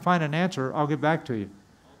 and if I can find an answer, I'll get back to you.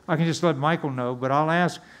 I can just let Michael know, but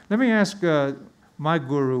let me ask my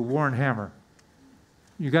guru, Warren Hammer.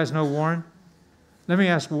 You guys know Warren? Let me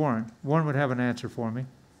ask Warren. Warren would have an answer for me,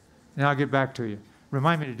 and I'll get back to you.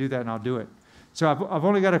 Remind me to do that, and I'll do it. So I've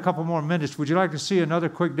only got a couple more minutes. Would you like to see another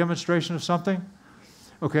quick demonstration of something?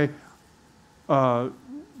 Okay.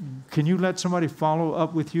 Can you let somebody follow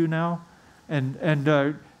up with you now? And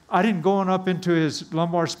I didn't go on up into his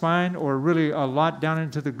lumbar spine or really a lot down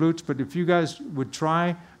into the glutes, but if you guys would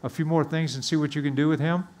try a few more things and see what you can do with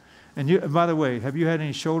him. And by the way, have you had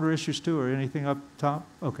any shoulder issues too or anything up top?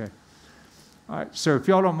 Okay. All right. So if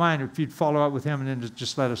y'all don't mind, if you'd follow up with him and then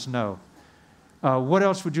just let us know. What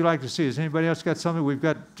else would you like to see? Has anybody else got something? We've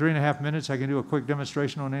got 3.5 minutes. I can do a quick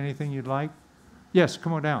demonstration on anything you'd like. Yes,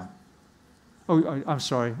 come on down. Oh, I'm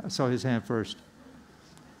sorry. I saw his hand first.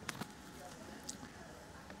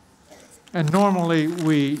 And normally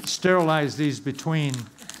we sterilize these between.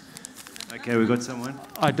 Okay, we got someone.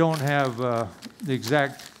 I don't have the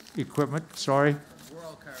exact equipment. Sorry. We're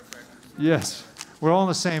all chiropractors. Yes, we're all in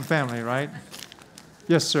the same family, right?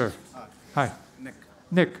 Yes, sir. Hi. Nick.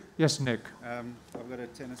 Nick. Yes, Nick. I've got a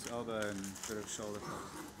tennis elbow and a bit of shoulder pain.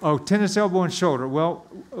 Oh, tennis elbow and shoulder. Well,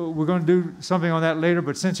 we're going to do something on that later,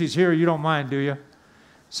 but since he's here, you don't mind, do you?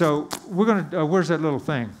 So we're going to, where's that little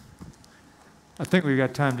thing? I think we've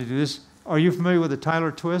got time to do this. Are you familiar with the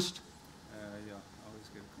Tyler twist? Yeah, I always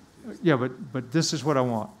get Yeah, but this is what I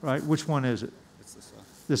want, right? Which one is it? It's this one.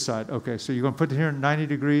 This side. Okay, so you're going to put it here 90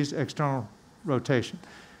 degrees external rotation.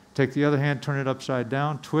 Take the other hand, turn it upside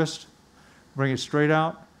down, twist, bring it straight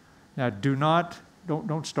out. Now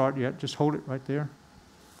don't start yet, just hold it right there.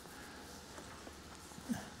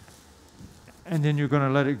 And then you're going to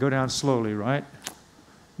let it go down slowly, right?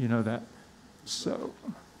 You know that. So,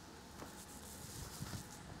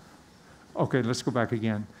 okay, let's go back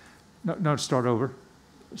again. No, start over.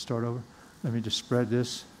 Start over. Let me just spread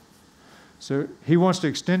this. So he wants to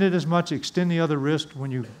extend it as much. Extend the other wrist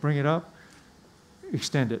when you bring it up.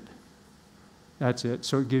 Extend it. That's it.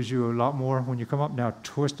 So it gives you a lot more when you come up. Now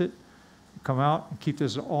twist it. Come out and keep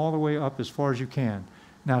this all the way up as far as you can.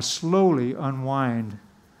 Now slowly unwind.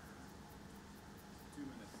 2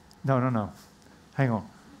 minutes. No. Hang on.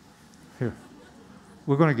 Here.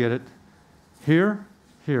 We're going to get it. Here.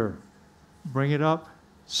 Bring it up.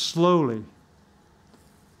 Slowly.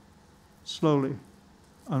 Slowly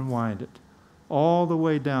unwind it. All the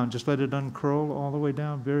way down. Just let it uncurl all the way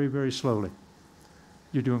down very, very slowly.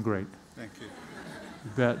 You're doing great. Thank you.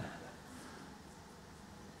 You bet.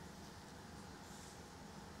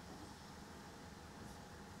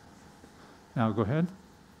 Now go ahead.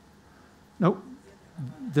 Nope.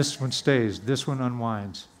 This one stays. This one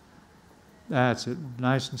unwinds. That's it.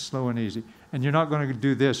 Nice and slow and easy. And you're not going to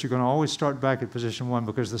do this. You're going to always start back at position 1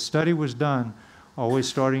 because the study was done always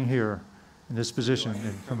starting here in this position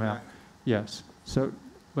and come out. Yes. So,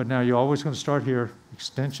 but now you're always going to start here.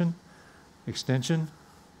 Extension,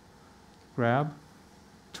 grab,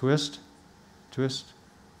 twist.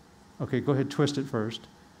 Okay, go ahead, twist it first.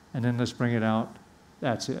 And then let's bring it out.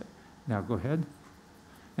 That's it. Now go ahead.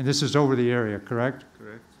 And this is over the area, correct?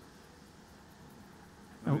 Correct.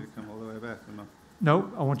 I need to come all the way back or not?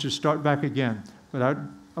 No, I want you to start back again. But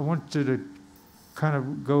I want you to kind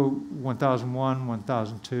of go 1001,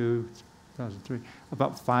 1002, 1003,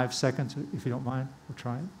 about 5 seconds, if you don't mind. We'll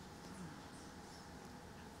try it.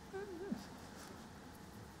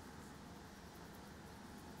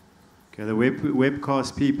 Okay, the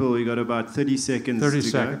webcast people, we got about 30 seconds 30 to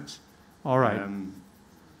seconds. Go. All right.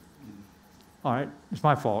 All right, it's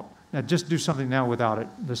my fault. Now just do something now without it.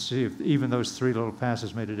 Let's see if even those 3 little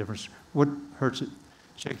passes made a difference. What hurts it?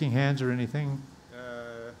 Shaking hands or anything?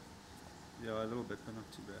 Yeah, a little bit, but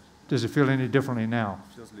not too bad. Does it feel any differently now?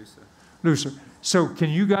 Feels looser. Looser. So can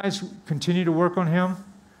you guys continue to work on him?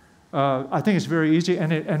 I think it's very easy.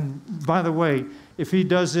 And by the way, if he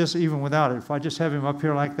does this even without it, if I just have him up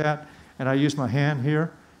here like that and I use my hand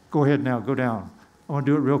here, go ahead now, go down. I want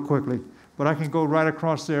to do it real quickly. But I can go right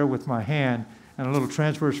across there with my hand and a little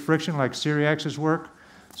transverse friction like Syriax's work.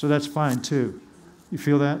 So that's fine too. You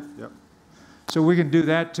feel that? Yep. So we can do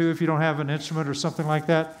that too if you don't have an instrument or something like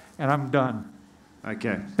that. And I'm done.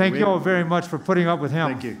 Okay. Thank you all very much for putting up with him.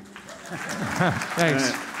 Thank you.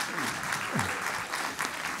 Thanks.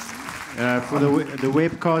 For the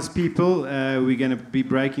webcast people, we're going to be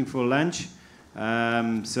breaking for lunch.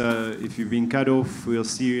 So if you've been cut off, we'll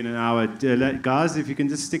see you in an hour. Guys, if you can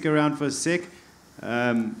just stick around for a sec.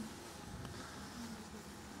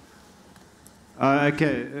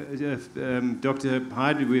 Okay, Dr.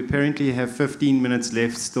 Hyde, we apparently have 15 minutes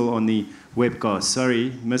left still on the webcast.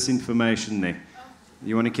 Sorry, misinformation there.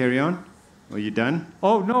 You want to carry on? Are you done?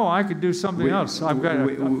 Oh, no, I could do something else. I've got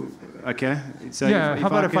okay. So yeah, how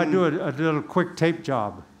about if I do a little quick tape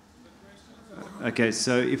job? Okay,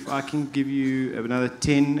 so if I can give you another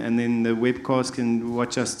 10, and then the webcast can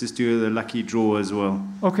watch us just do the lucky draw as well.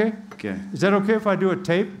 Okay. Okay. Is that okay if I do a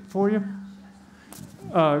tape for you?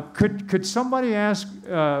 Could somebody ask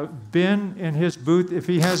Ben in his booth if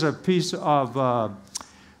he has a piece of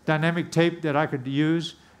dynamic tape that I could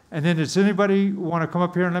use? And then does anybody want to come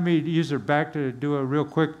up here and let me use their back to do a real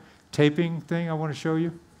quick taping thing I want to show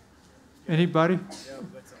you? Anybody?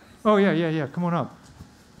 Oh, yeah. Come on up.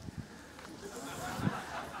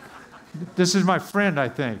 This is my friend, I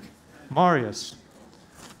think, Marius.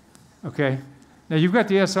 Okay. Now, you've got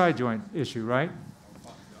the SI joint issue, right?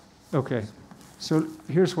 Okay. So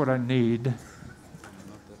here's what I need.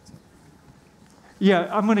 Yeah,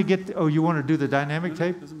 I'm going to get... oh, you want to do the dynamic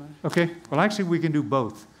tape? Okay. Well, actually, we can do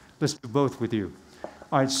both. Let's do both with you.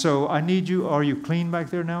 All right, so I need you... are you clean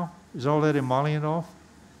back there now? Is all that emollient off?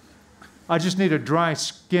 I just need a dry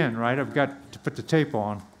skin, right? I've got to put the tape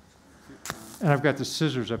on. And I've got the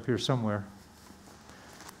scissors up here somewhere.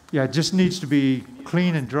 Yeah, it just needs to be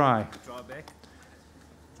clean and dry. Dry back.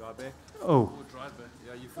 Oh. Dry back.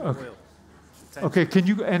 Yeah, you feel Okay. oil. Okay, can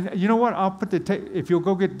you, and you know what, I'll put the tape, if you'll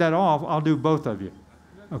go get that off, I'll do both of you.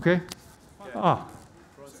 Okay? Ah.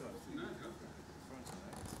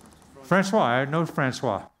 Francois, I know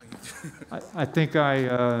Francois. I think I, We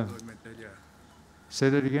met earlier. say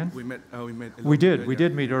that again? We met a We little did. bit We earlier.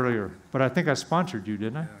 did meet earlier. But I think I sponsored you,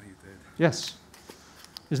 didn't I? Yeah, you did. Yes.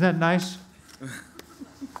 Isn't that nice?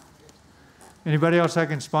 Anybody else I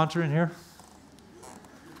can sponsor in here?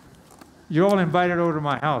 You're all invited over to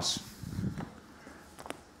my house.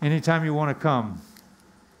 Anytime you want to come.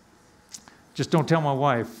 Just don't tell my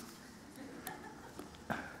wife.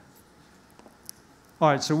 All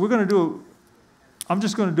right, so we're going to do, I'm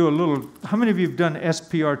just going to do a little, how many of you have done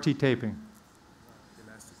SPRT taping?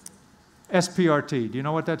 SPRT, do you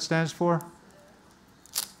know what that stands for?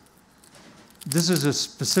 This is a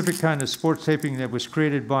specific kind of sports taping that was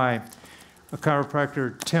created by a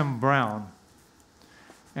chiropractor, Tim Brown.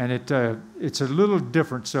 And it's a little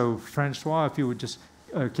different. So, Francois, if you would just,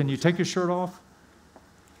 can you take your shirt off?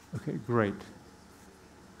 Okay, great.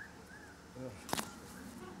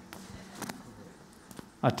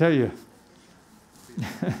 I tell you,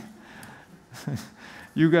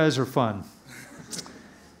 you guys are fun.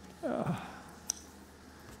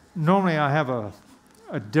 Normally I have a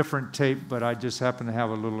different tape, but I just happen to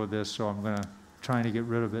have a little of this, so I'm going to try to get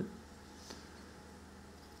rid of it.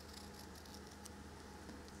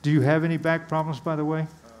 Do you have any back problems, by the way?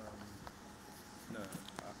 No,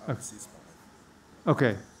 I see spine.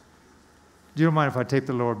 Okay. You don't mind if I tape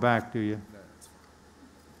the lower back, do you? No, that's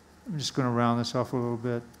fine. I'm just going to round this off a little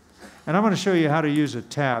bit. And I'm going to show you how to use a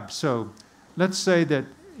tab. So let's say that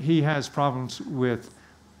he has problems with,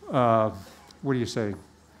 what do you say,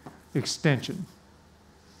 extension.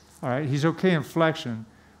 All right, he's okay in flexion,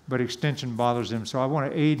 but extension bothers him. So I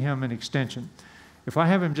want to aid him in extension. If I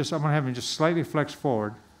have him just, I'm going to have him just slightly flex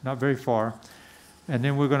forward, not very far. And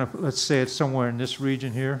then we're going to, let's say it's somewhere in this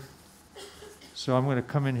region here. So I'm going to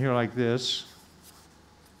come in here like this.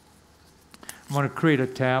 I'm going to create a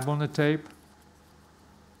tab on the tape.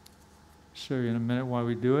 Show you in a minute why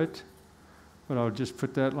we do it. But I'll just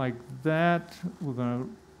put that like that. We're going to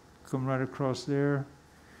come right across there,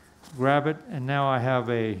 grab it, and now I have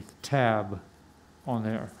a tab on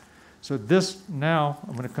there. So this, now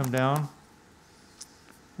I'm going to come down.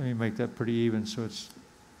 Let me make that pretty even so it's,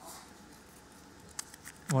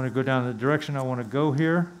 I want to go down the direction I want to go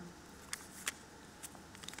here.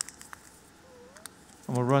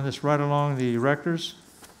 I'm going to run this right along the erectors.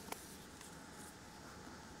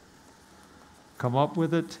 Come up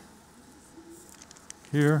with it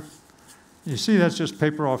here. You see that's just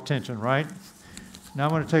paper off tension, right? Now I'm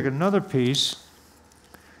going to take another piece.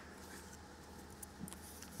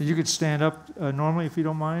 You could stand up normally if you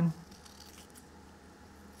don't mind.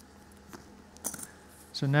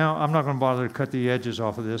 So now I'm not going to bother to cut the edges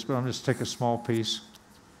off of this, but I'm just take a small piece.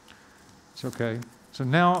 It's okay. So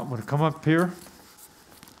now I'm going to come up here.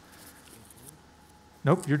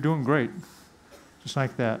 Nope, you're doing great. Just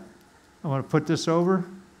like that. I'm going to put this over.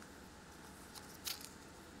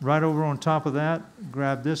 Right over on top of that.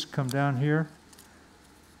 Grab this, come down here.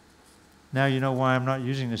 Now you know why I'm not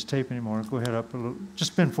using this tape anymore. Go ahead up a little.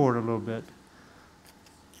 Just bend forward a little bit.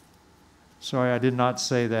 Sorry, I did not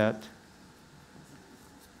say that.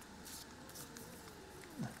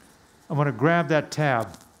 I'm going to grab that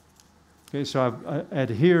tab. Okay, so I've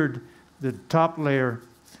adhered the top layer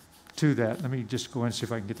to that. Let me just go and see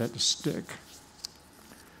if I can get that to stick.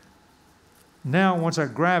 Now, once I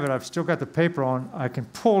grab it, I've still got the paper on. I can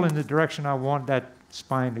pull in the direction I want that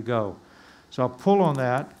spine to go. So I'll pull on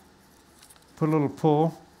that, put a little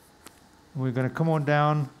pull. And we're going to come on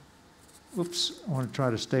down. Oops, I want to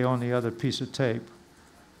try to stay on the other piece of tape.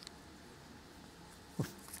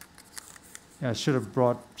 Yeah, I should have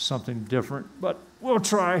brought something different, but we'll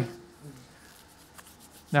try.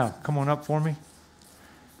 Now, come on up for me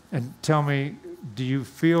and tell me, do you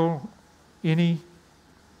feel any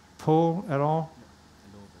pull at all?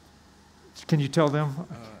 A little bit. Can you tell them?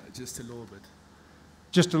 Just a little bit.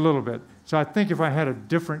 Just a little bit. So I think if I had a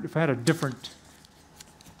different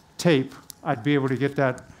tape, I'd be able to get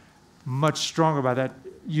that much stronger by that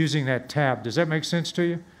using that tab. Does that make sense to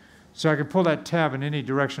you? So I can pull that tab in any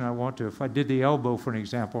direction I want to. If I did the elbow, for an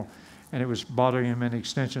example, and it was bothering him in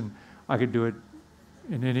extension, I could do it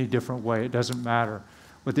in any different way. It doesn't matter.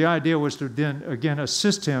 But the idea was to then, again,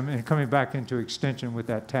 assist him in coming back into extension with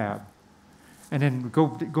that tab. And then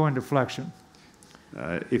go into flexion.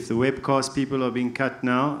 If the webcast people are being cut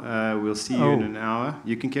now, we'll see you in an hour.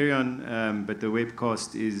 You can carry on, but the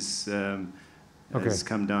webcast has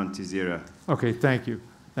come down to 0. Okay, thank you.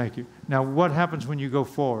 Thank you. Now, what happens when you go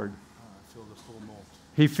forward? I feel the pull more.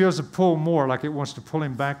 He feels the pull more, like it wants to pull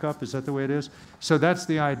him back up. Is that the way it is? So that's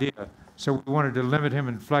the idea. So we wanted to limit him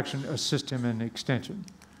in flexion, assist him in extension.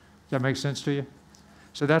 Does that make sense to you?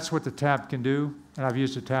 So that's what the tab can do. And I've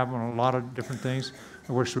used the tab on a lot of different things.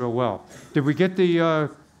 It works real well. Did we get the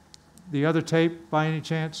other tape by any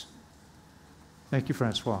chance? Thank you,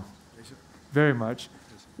 Francois. Very much.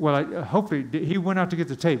 Well, hopefully, he went out to get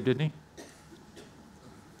the tape, didn't he?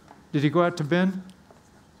 Did he go out to Ben?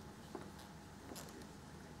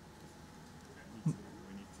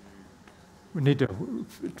 We need to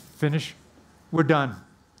finish. We're done.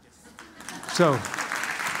 So,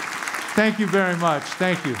 thank you very much.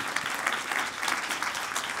 Thank you.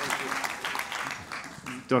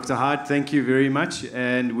 Dr. Hyde, thank you very much.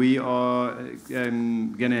 And we are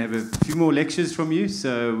going to have a few more lectures from you,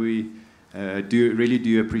 so we really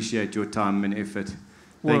do appreciate your time and effort.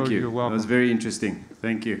 Thank you. You're welcome. It was very interesting.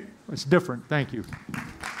 Thank you. It's different. Thank you.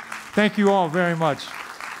 Thank you all very much.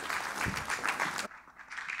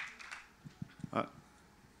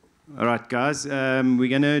 All right, guys. We're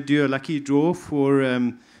going to do a lucky draw for,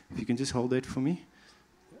 if you can just hold that for me.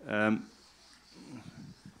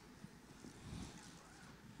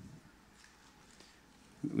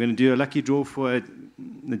 We're going to do a lucky draw for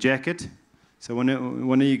the jacket. So one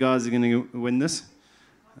of you guys are going to win this.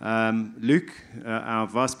 Luke, our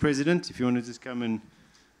vice president, if you want to just come and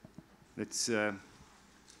let's...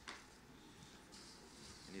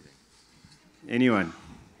 Anyone?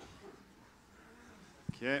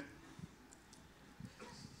 Okay.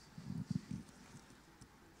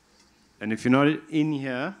 And if you're not in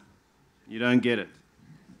here, you don't get it.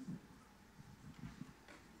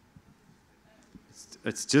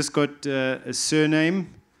 It's just got a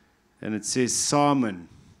surname, and it says Saim,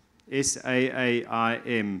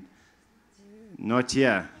 S-A-A-I-M. Not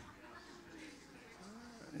here.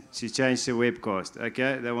 She changed the webcast.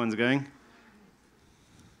 Okay, that one's going.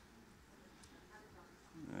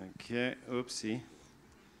 Okay, oopsie.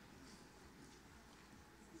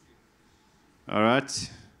 All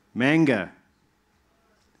right, Mango.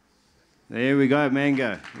 There we go,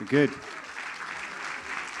 Mango. Good.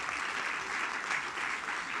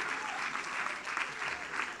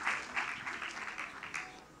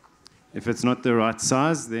 If it's not the right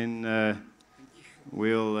size, then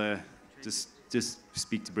we'll just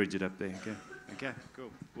speak to Bridget up there. Okay. Okay.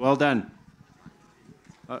 Cool. Well done.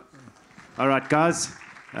 All right, guys.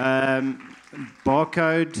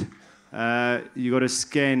 Barcode. You got to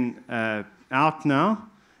scan out now,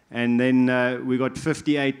 and then we got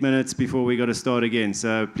 58 minutes before we got to start again.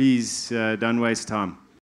 So please don't waste time.